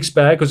it's a mixed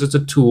bag because it's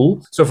a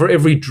tool. So for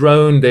every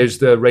drone, there's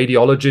the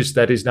radiologist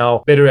that is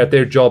now better at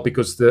their job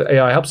because the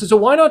AI helps us. So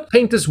why not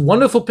paint this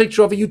wonderful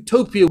picture of a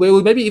utopia where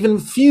we'll maybe even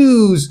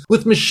fuse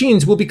with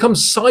machines, we'll become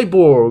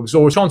cyborgs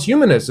or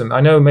transhumanism? I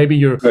know maybe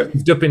you're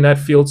deep in that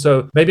field,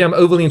 so maybe I'm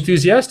overly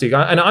enthusiastic.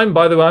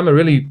 By the way, I'm a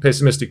really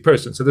pessimistic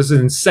person, so this is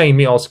insane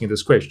me asking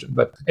this question.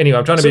 But anyway,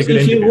 I'm trying to be a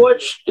good engineer.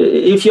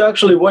 If you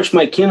actually watch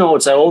my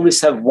keynotes, I always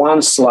have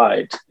one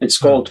slide. It's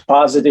called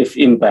Positive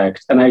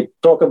Impact, and I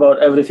talk about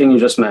everything you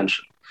just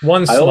mentioned.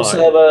 One slide.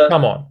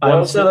 I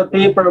also have a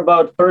paper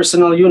about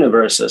personal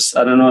universes.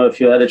 I don't know if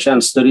you had a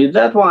chance to read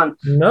that one.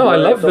 No, I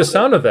love the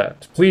sound of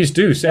that. Please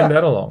do send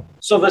that along.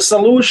 So the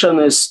solution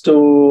is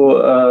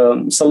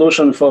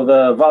solution for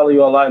the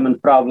value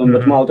alignment problem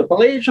with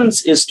multiple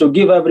agents is to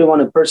give everyone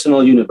a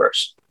personal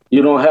universe.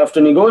 You don't have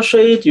to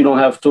negotiate. You don't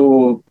have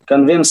to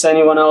convince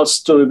anyone else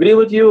to agree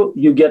with you.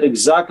 You get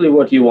exactly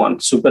what you want.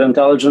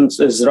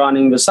 Superintelligence is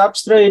running the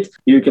substrate.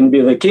 You can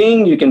be the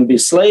king. You can be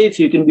slave.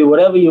 You can be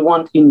whatever you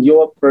want in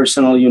your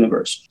personal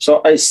universe.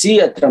 So I see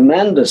a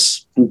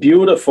tremendous,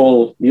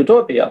 beautiful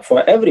utopia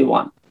for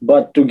everyone.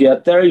 But to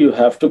get there, you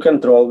have to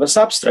control the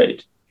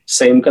substrate.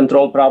 Same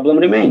control problem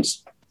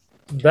remains.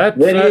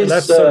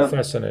 That's so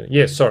fascinating.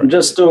 Yes, sorry.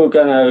 Just to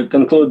kind of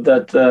conclude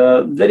that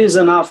there is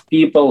enough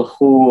people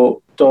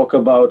who talk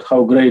about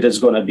how great it's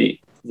going to be.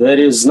 There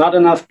is not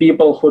enough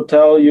people who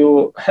tell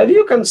you, have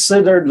you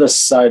considered the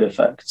side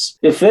effects?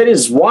 If there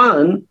is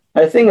one,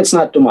 I think it's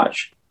not too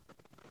much.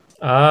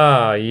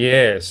 Ah,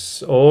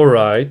 yes. All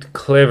right.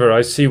 Clever.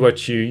 I see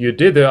what you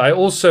did there. I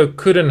also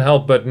couldn't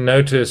help but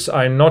notice,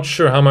 I'm not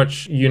sure how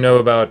much you know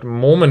about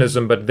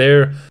Mormonism, but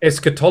their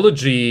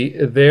eschatology,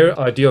 their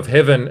idea of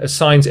heaven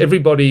assigns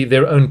everybody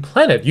their own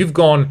planet. You've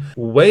gone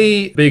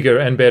way bigger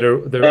and better.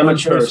 Their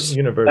Amateurs. own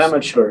universe.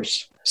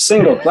 Amateurs.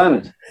 Single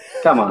planet.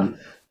 Come on.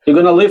 You're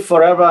going to live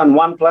forever on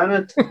one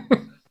planet?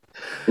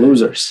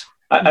 Losers.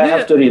 I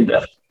have to read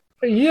that.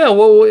 Yeah,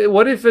 well,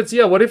 what if it's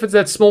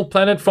that small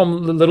planet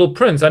from The Little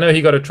Prince? I know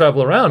he got to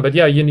travel around, but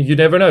yeah, you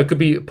never know. It could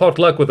be pot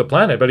luck with a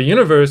planet, but a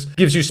universe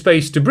gives you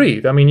space to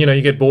breathe. I mean,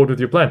 you get bored with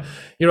your planet.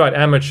 You're right,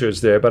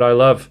 amateurs there, but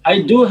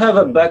I do have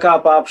a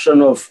backup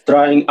option of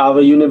trying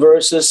other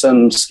universes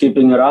and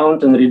skipping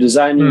around and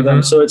redesigning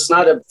them, so it's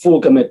not a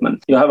full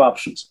commitment. You have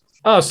options.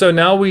 So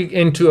now we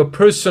into a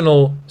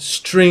personal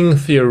string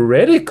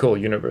theoretical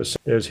universe.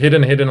 There's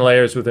hidden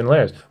layers within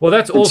layers. Well,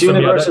 that's awesome.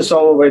 Universe is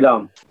all the way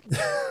down.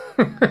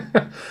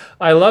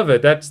 I love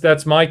it.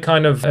 That's my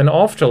kind of an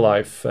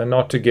afterlife, and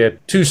not to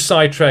get too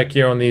sidetracked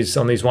here on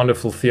these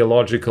wonderful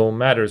theological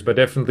matters, but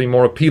definitely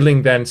more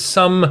appealing than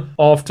some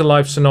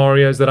afterlife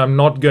scenarios that I'm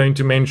not going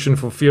to mention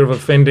for fear of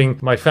offending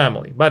my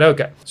family. But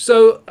okay.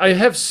 So I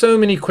have so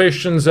many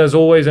questions as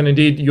always, and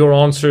indeed your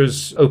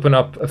answers open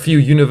up a few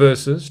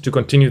universes to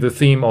continue the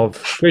theme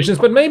of questions.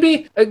 But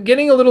maybe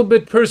getting a little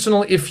bit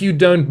personal, if you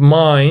don't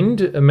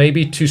mind,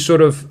 maybe to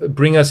sort of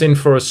bring us in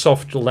for a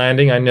soft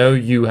landing. I know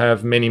you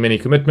have many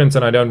commitments,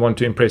 and I don't want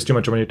to impress too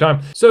much on your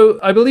time. So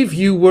I believe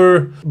you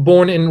were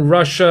born in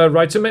Russia,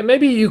 right? So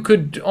maybe you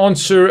could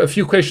answer a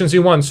few questions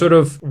in one. Sort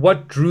of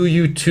what drew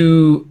you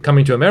to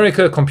coming to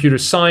America, computer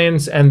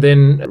science, and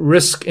then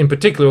risk in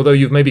particular, although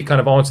you've maybe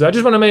kind of answered. I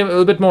just want to make a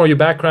little bit more of your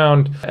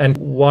background and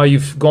why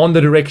you've gone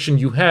the direction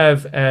you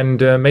have,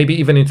 and maybe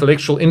even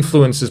intellectual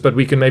influences, but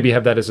we can maybe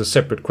have that as a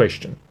separate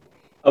question.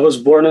 I was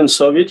born in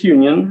Soviet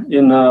Union,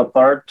 in a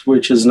part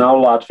which is now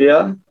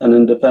Latvia, an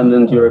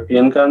independent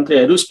European country.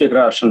 I do speak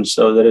Russian,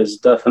 so there is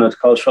definite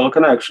cultural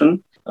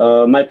connection.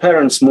 My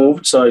parents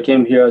moved, so I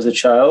came here as a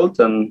child,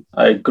 and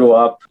I grew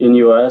up in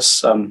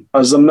US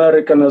as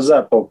American as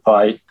apple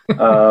pie.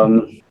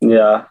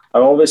 Yeah, I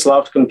always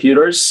loved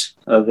computers.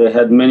 They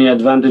had many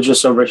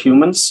advantages over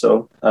humans,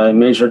 so I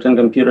majored in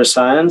computer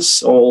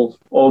science.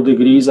 All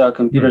degrees are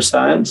computer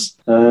science,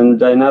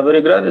 and I never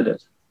regretted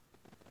it.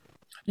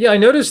 Yeah, I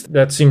noticed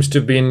that seems to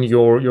have been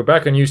your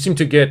background. You seem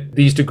to get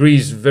these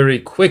degrees very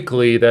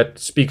quickly. That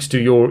speaks to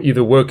your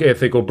either work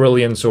ethic or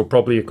brilliance, or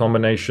probably a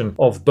combination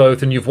of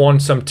both. And you've won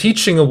some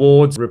teaching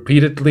awards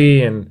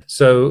repeatedly, and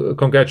so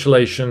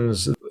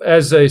congratulations.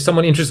 As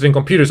someone interested in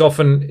computers,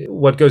 often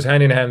what goes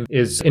hand in hand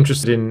is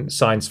interested in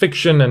science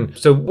fiction. And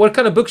so what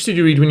kind of books did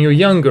you read when you were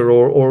younger?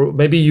 Or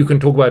maybe you can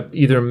talk about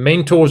either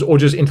mentors or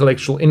just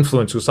intellectual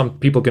influence, because some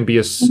people can be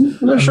a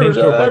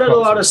Sure. I read a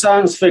lot of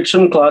science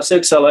fiction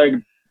classics. I liked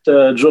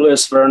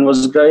Julius Verne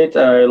was great.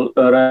 I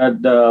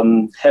read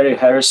Harry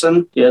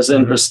Harrison. He has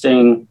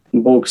interesting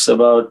books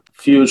about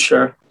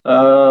future.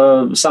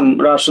 Some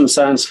Russian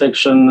science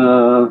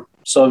fiction,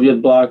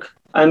 Soviet bloc.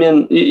 I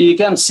mean, you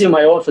can't see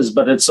my office,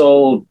 but it's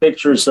all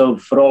pictures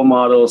of role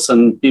models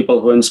and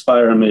people who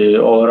inspire me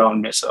all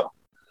around me. So,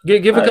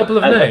 give a couple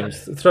of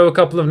names. Throw a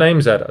couple of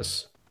names at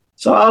us.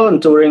 So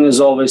Alan Turing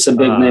is always a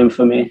big name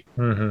for me.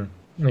 Mm-hmm.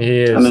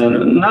 He is. I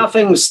mean,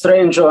 nothing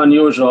strange or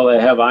unusual. I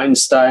have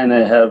Einstein,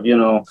 I have,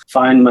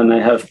 Feynman,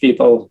 I have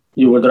people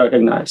you would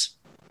recognize.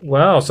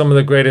 Wow, some of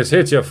the greatest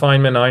hits. You have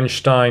Feynman,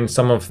 Einstein,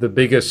 some of the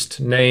biggest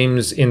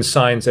names in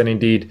science and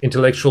indeed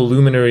intellectual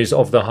luminaries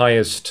of the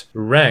highest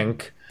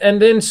rank.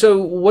 And then,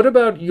 so what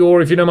about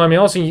if you don't mind me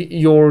asking,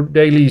 your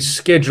daily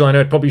schedule? I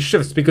know it probably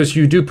shifts because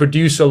you do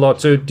produce a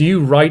lot. So do you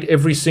write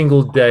every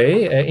single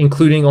day,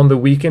 including on the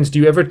weekends? Do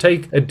you ever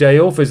take a day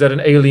off? Is that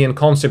an alien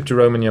concept to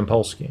Roman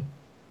Yampolsky?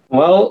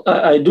 Well,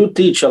 I do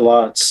teach a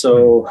lot.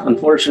 So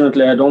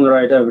unfortunately, I don't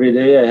write every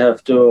day. I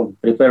have to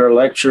prepare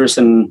lectures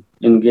and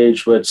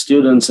engage with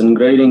students in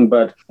grading.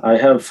 But I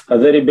have a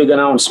very big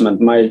announcement.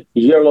 My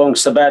year-long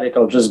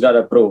sabbatical just got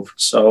approved.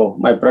 So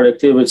my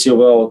productivity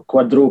will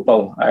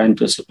quadruple, I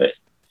anticipate.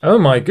 Oh,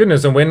 my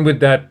goodness. And when would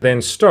that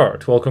then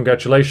start? Well,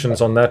 congratulations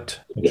on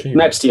that achievement.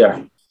 Next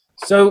year.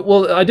 So,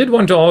 well, I did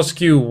want to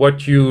ask you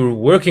what you're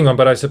working on,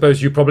 but I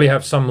suppose you probably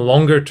have some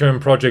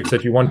longer-term projects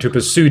that you want to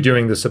pursue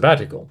during the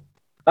sabbatical.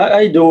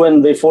 I do,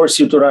 and they force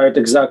you to write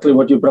exactly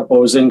what you're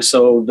proposing.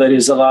 So there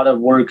is a lot of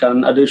work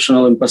on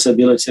additional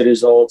impossibility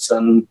results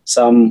and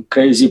some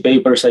crazy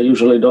papers I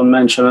usually don't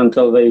mention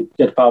until they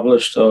get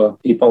published or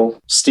people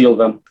steal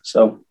them.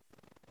 So,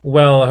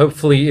 well,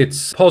 hopefully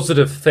it's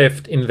positive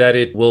theft in that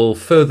it will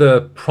further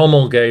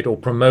promulgate or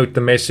promote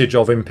the message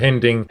of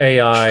impending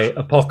AI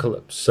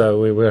apocalypse. So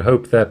we will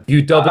hope that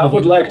you double. I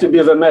would like to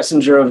be the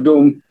messenger of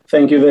doom.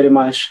 Thank you very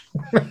much.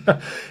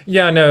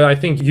 Yeah, no, I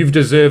think you've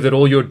deserved that.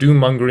 All your doom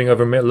mongering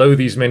over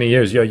these many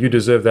years. Yeah, you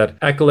deserve that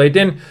accolade.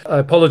 Then I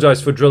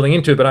apologize for drilling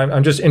into it, but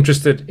I'm just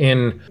interested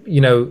in,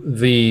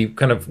 the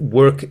kind of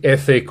work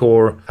ethic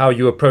or how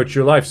you approach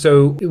your life.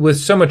 So with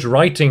so much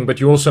writing, but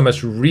you also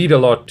must read a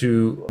lot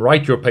to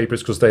write your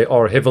papers because they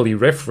are heavily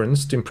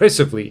referenced,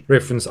 impressively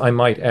referenced, I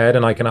might add,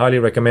 and I can highly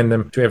recommend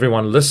them to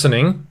everyone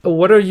listening.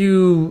 What are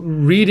you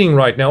reading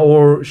right now?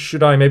 Or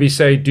should I maybe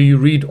say, do you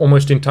read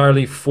almost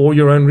entirely for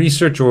your own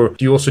research, or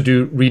do you also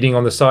do reading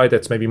on the side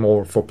that's maybe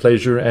more for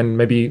pleasure? And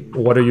maybe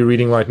what are you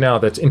reading right now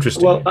that's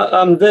interesting? Well,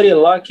 I'm very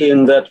lucky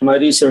in that my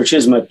research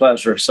is my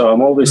pleasure. So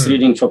I'm always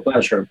reading for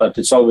pleasure, but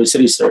it's always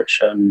research.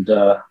 And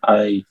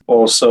I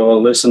also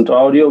listen to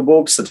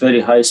audiobooks at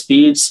very high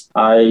speeds.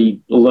 I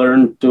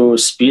learned to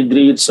speed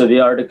read. So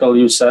the article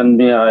you sent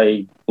me,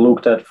 I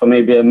looked at for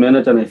maybe a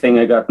minute, and I think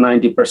I got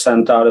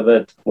 90% out of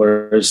it,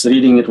 whereas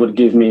reading it would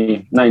give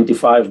me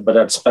 95, but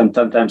I'd spend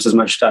 10 times as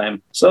much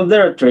time. So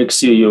there are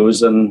tricks you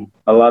use, and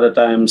a lot of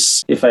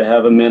times if I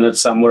have a minute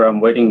somewhere, I'm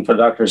waiting for a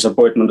doctor's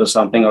appointment or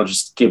something, I'll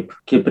just keep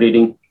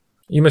reading.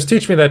 You must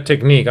teach me that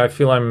technique. I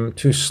feel I'm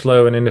too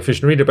slow and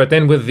inefficient reader. But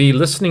then with the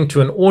listening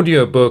to an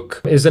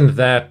audiobook, isn't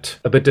that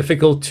a bit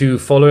difficult to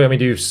follow? I mean,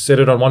 do you set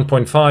it on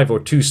 1.5 or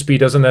 2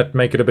 speed? Doesn't that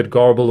make it a bit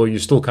garbled, or you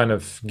still kind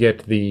of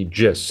get the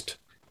gist?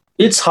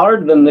 It's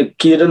hard when the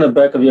kid in the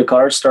back of your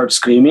car starts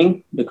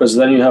screaming, because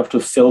then you have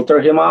to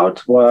filter him out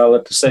while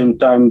at the same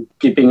time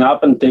keeping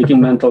up and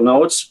taking mental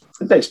notes.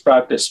 It takes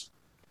practice.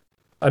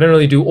 I don't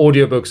really do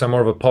audiobooks. I'm more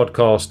of a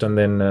podcast and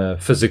then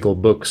physical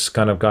books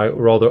kind of guy,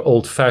 rather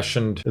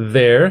old-fashioned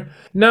there.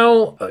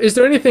 Now, is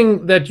there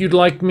anything that you'd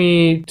like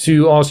me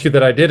to ask you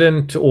that I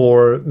didn't,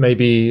 or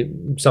maybe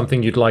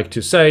something you'd like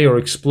to say or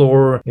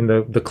explore in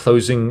the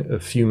closing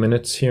few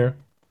minutes here?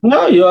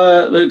 No, you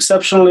are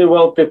exceptionally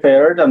well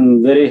prepared.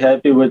 I'm very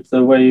happy with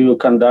the way you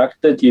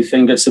conduct it. You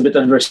think it's a bit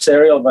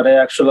adversarial, but I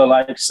actually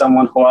like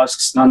someone who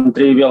asks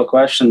non-trivial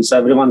questions.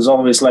 Everyone's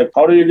always like,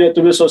 how do you get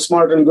to be so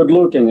smart and good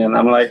looking? And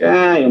I'm like,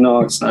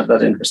 it's not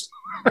that interesting.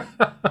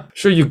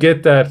 Sure, you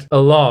get that a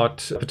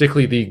lot,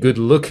 particularly the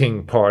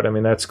good-looking part. I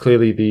mean, that's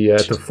clearly the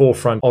at the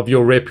forefront of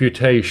your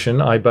reputation.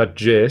 I but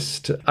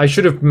jest. I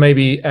should have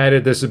maybe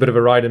added this a bit of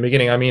a right in the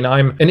beginning. I mean,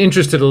 I'm an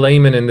interested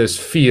layman in this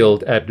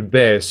field at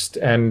best,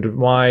 and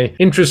my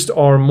interests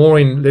are more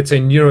in, let's say,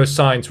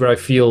 neuroscience, where I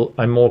feel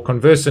I'm more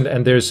conversant,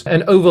 and there's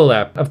an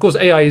overlap. Of course,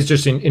 AI is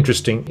just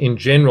interesting in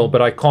general,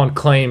 but I can't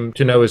claim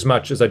to know as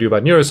much as I do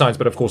about neuroscience,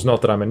 but of course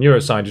not that I'm a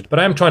neuroscientist. But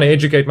I am trying to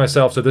educate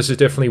myself, so this is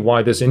definitely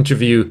why this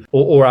interview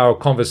or our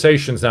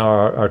conversations now,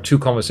 our 2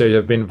 conversations,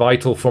 have been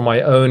vital for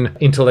my own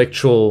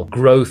intellectual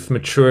growth,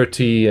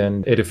 maturity,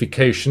 and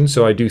edification.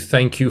 So I do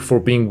thank you for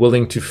being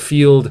willing to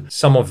field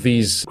some of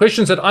these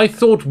questions that I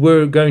thought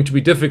were going to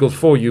be difficult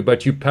for you,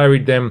 but you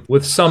parried them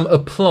with some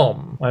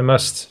aplomb. I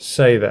must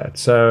say that.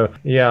 So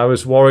yeah, I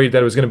was worried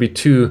that it was going to be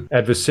too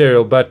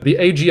adversarial, but the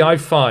AGI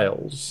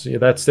files,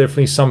 that's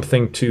definitely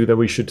something too that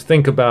we should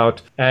think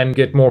about and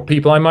get more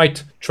people. I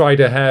might try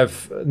to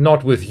have,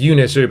 not with you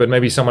necessarily, but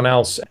maybe someone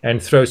else,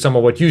 and throw some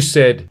of what you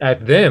said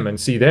at them and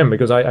see them,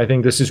 because I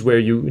think this is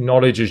where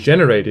knowledge is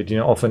generated,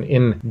 often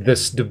in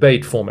this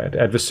debate format.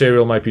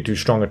 Adversarial might be too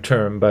strong a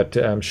term, but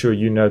I'm sure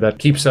that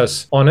keeps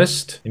us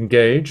honest,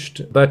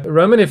 engaged. But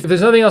Roman, if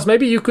there's nothing else,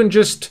 maybe you can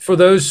just, for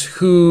those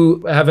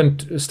who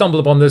haven't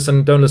stumbled upon this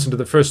and don't listen to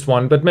the first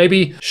one, but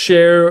maybe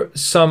share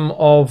some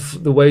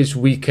of the ways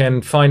we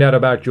can find out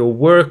about your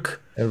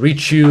work and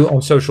reach you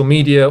on social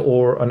media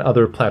or on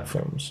other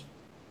platforms.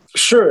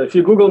 Sure. If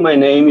you Google my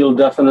name, you'll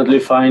definitely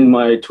find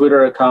my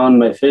Twitter account,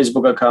 my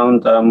Facebook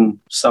account.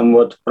 I'm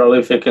somewhat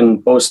prolific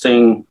in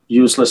posting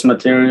useless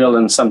material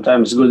and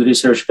sometimes good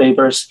research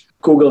papers.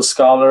 Google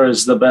Scholar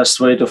is the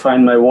best way to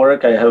find my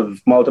work. I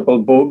have multiple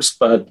books,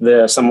 but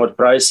they're somewhat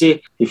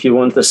pricey. If you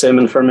want the same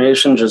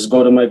information, just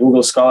go to my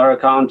Google Scholar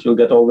account. You'll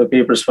get all the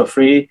papers for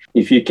free.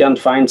 If you can't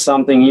find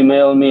something,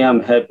 email me. I'm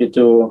happy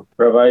to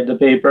provide the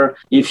paper.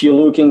 If you're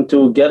looking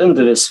to get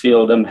into this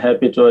field, I'm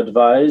happy to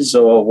advise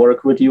or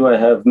work with you. I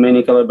have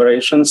many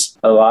collaborations,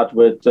 a lot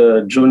with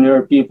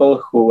junior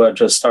people who are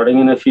just starting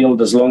in the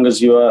field. As long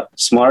as you are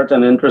smart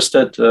and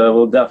interested,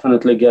 we'll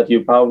definitely get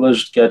you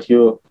published, get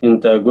you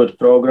into a good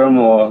program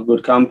or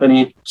good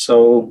company.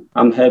 So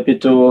I'm happy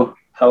to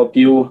help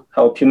you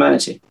help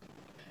humanity.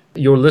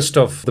 Your list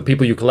of the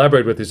people you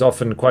collaborate with is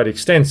often quite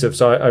extensive,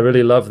 so I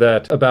really love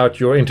that about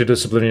your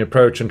interdisciplinary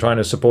approach and trying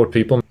to support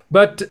people.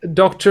 But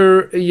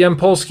Dr.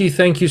 Yampolsky,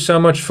 thank you so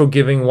much for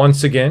giving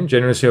once again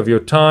generously of your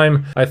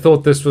time. I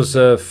thought this was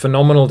a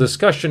phenomenal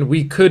discussion.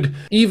 We could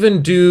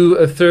even do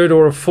a 3rd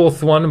or a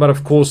 4th one, but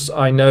of course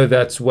I know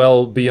that's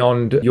well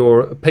beyond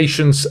your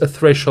patience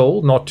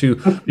threshold, not to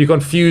be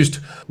confused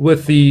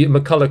with the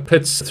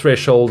McCulloch-Pitts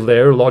threshold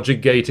there,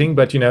 logic gating.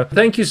 But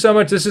thank you so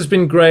much. This has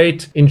been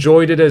great.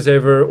 Enjoyed it as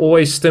ever.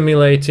 Always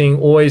stimulating,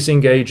 always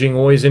engaging,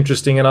 always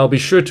interesting. And I'll be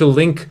sure to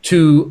link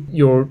to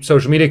your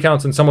social media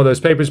accounts and some of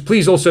those papers.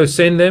 Please also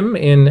send them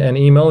in an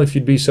email if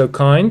you'd be so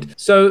kind.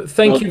 So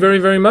thank you very,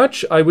 very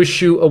much. I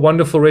wish you a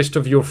wonderful rest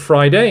of your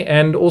Friday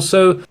and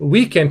also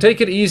weekend. Take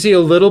it easy a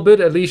little bit.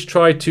 At least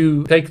try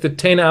to take the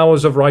 10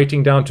 hours of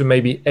writing down to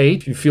maybe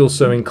 8 if you feel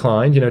so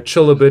inclined.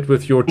 Chill a bit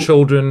with your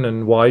children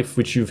and wife,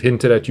 which you've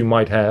hinted at you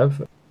might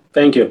have.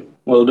 Thank you.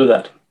 We'll do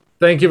that.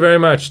 Thank you very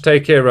much.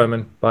 Take care,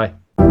 Roman. Bye.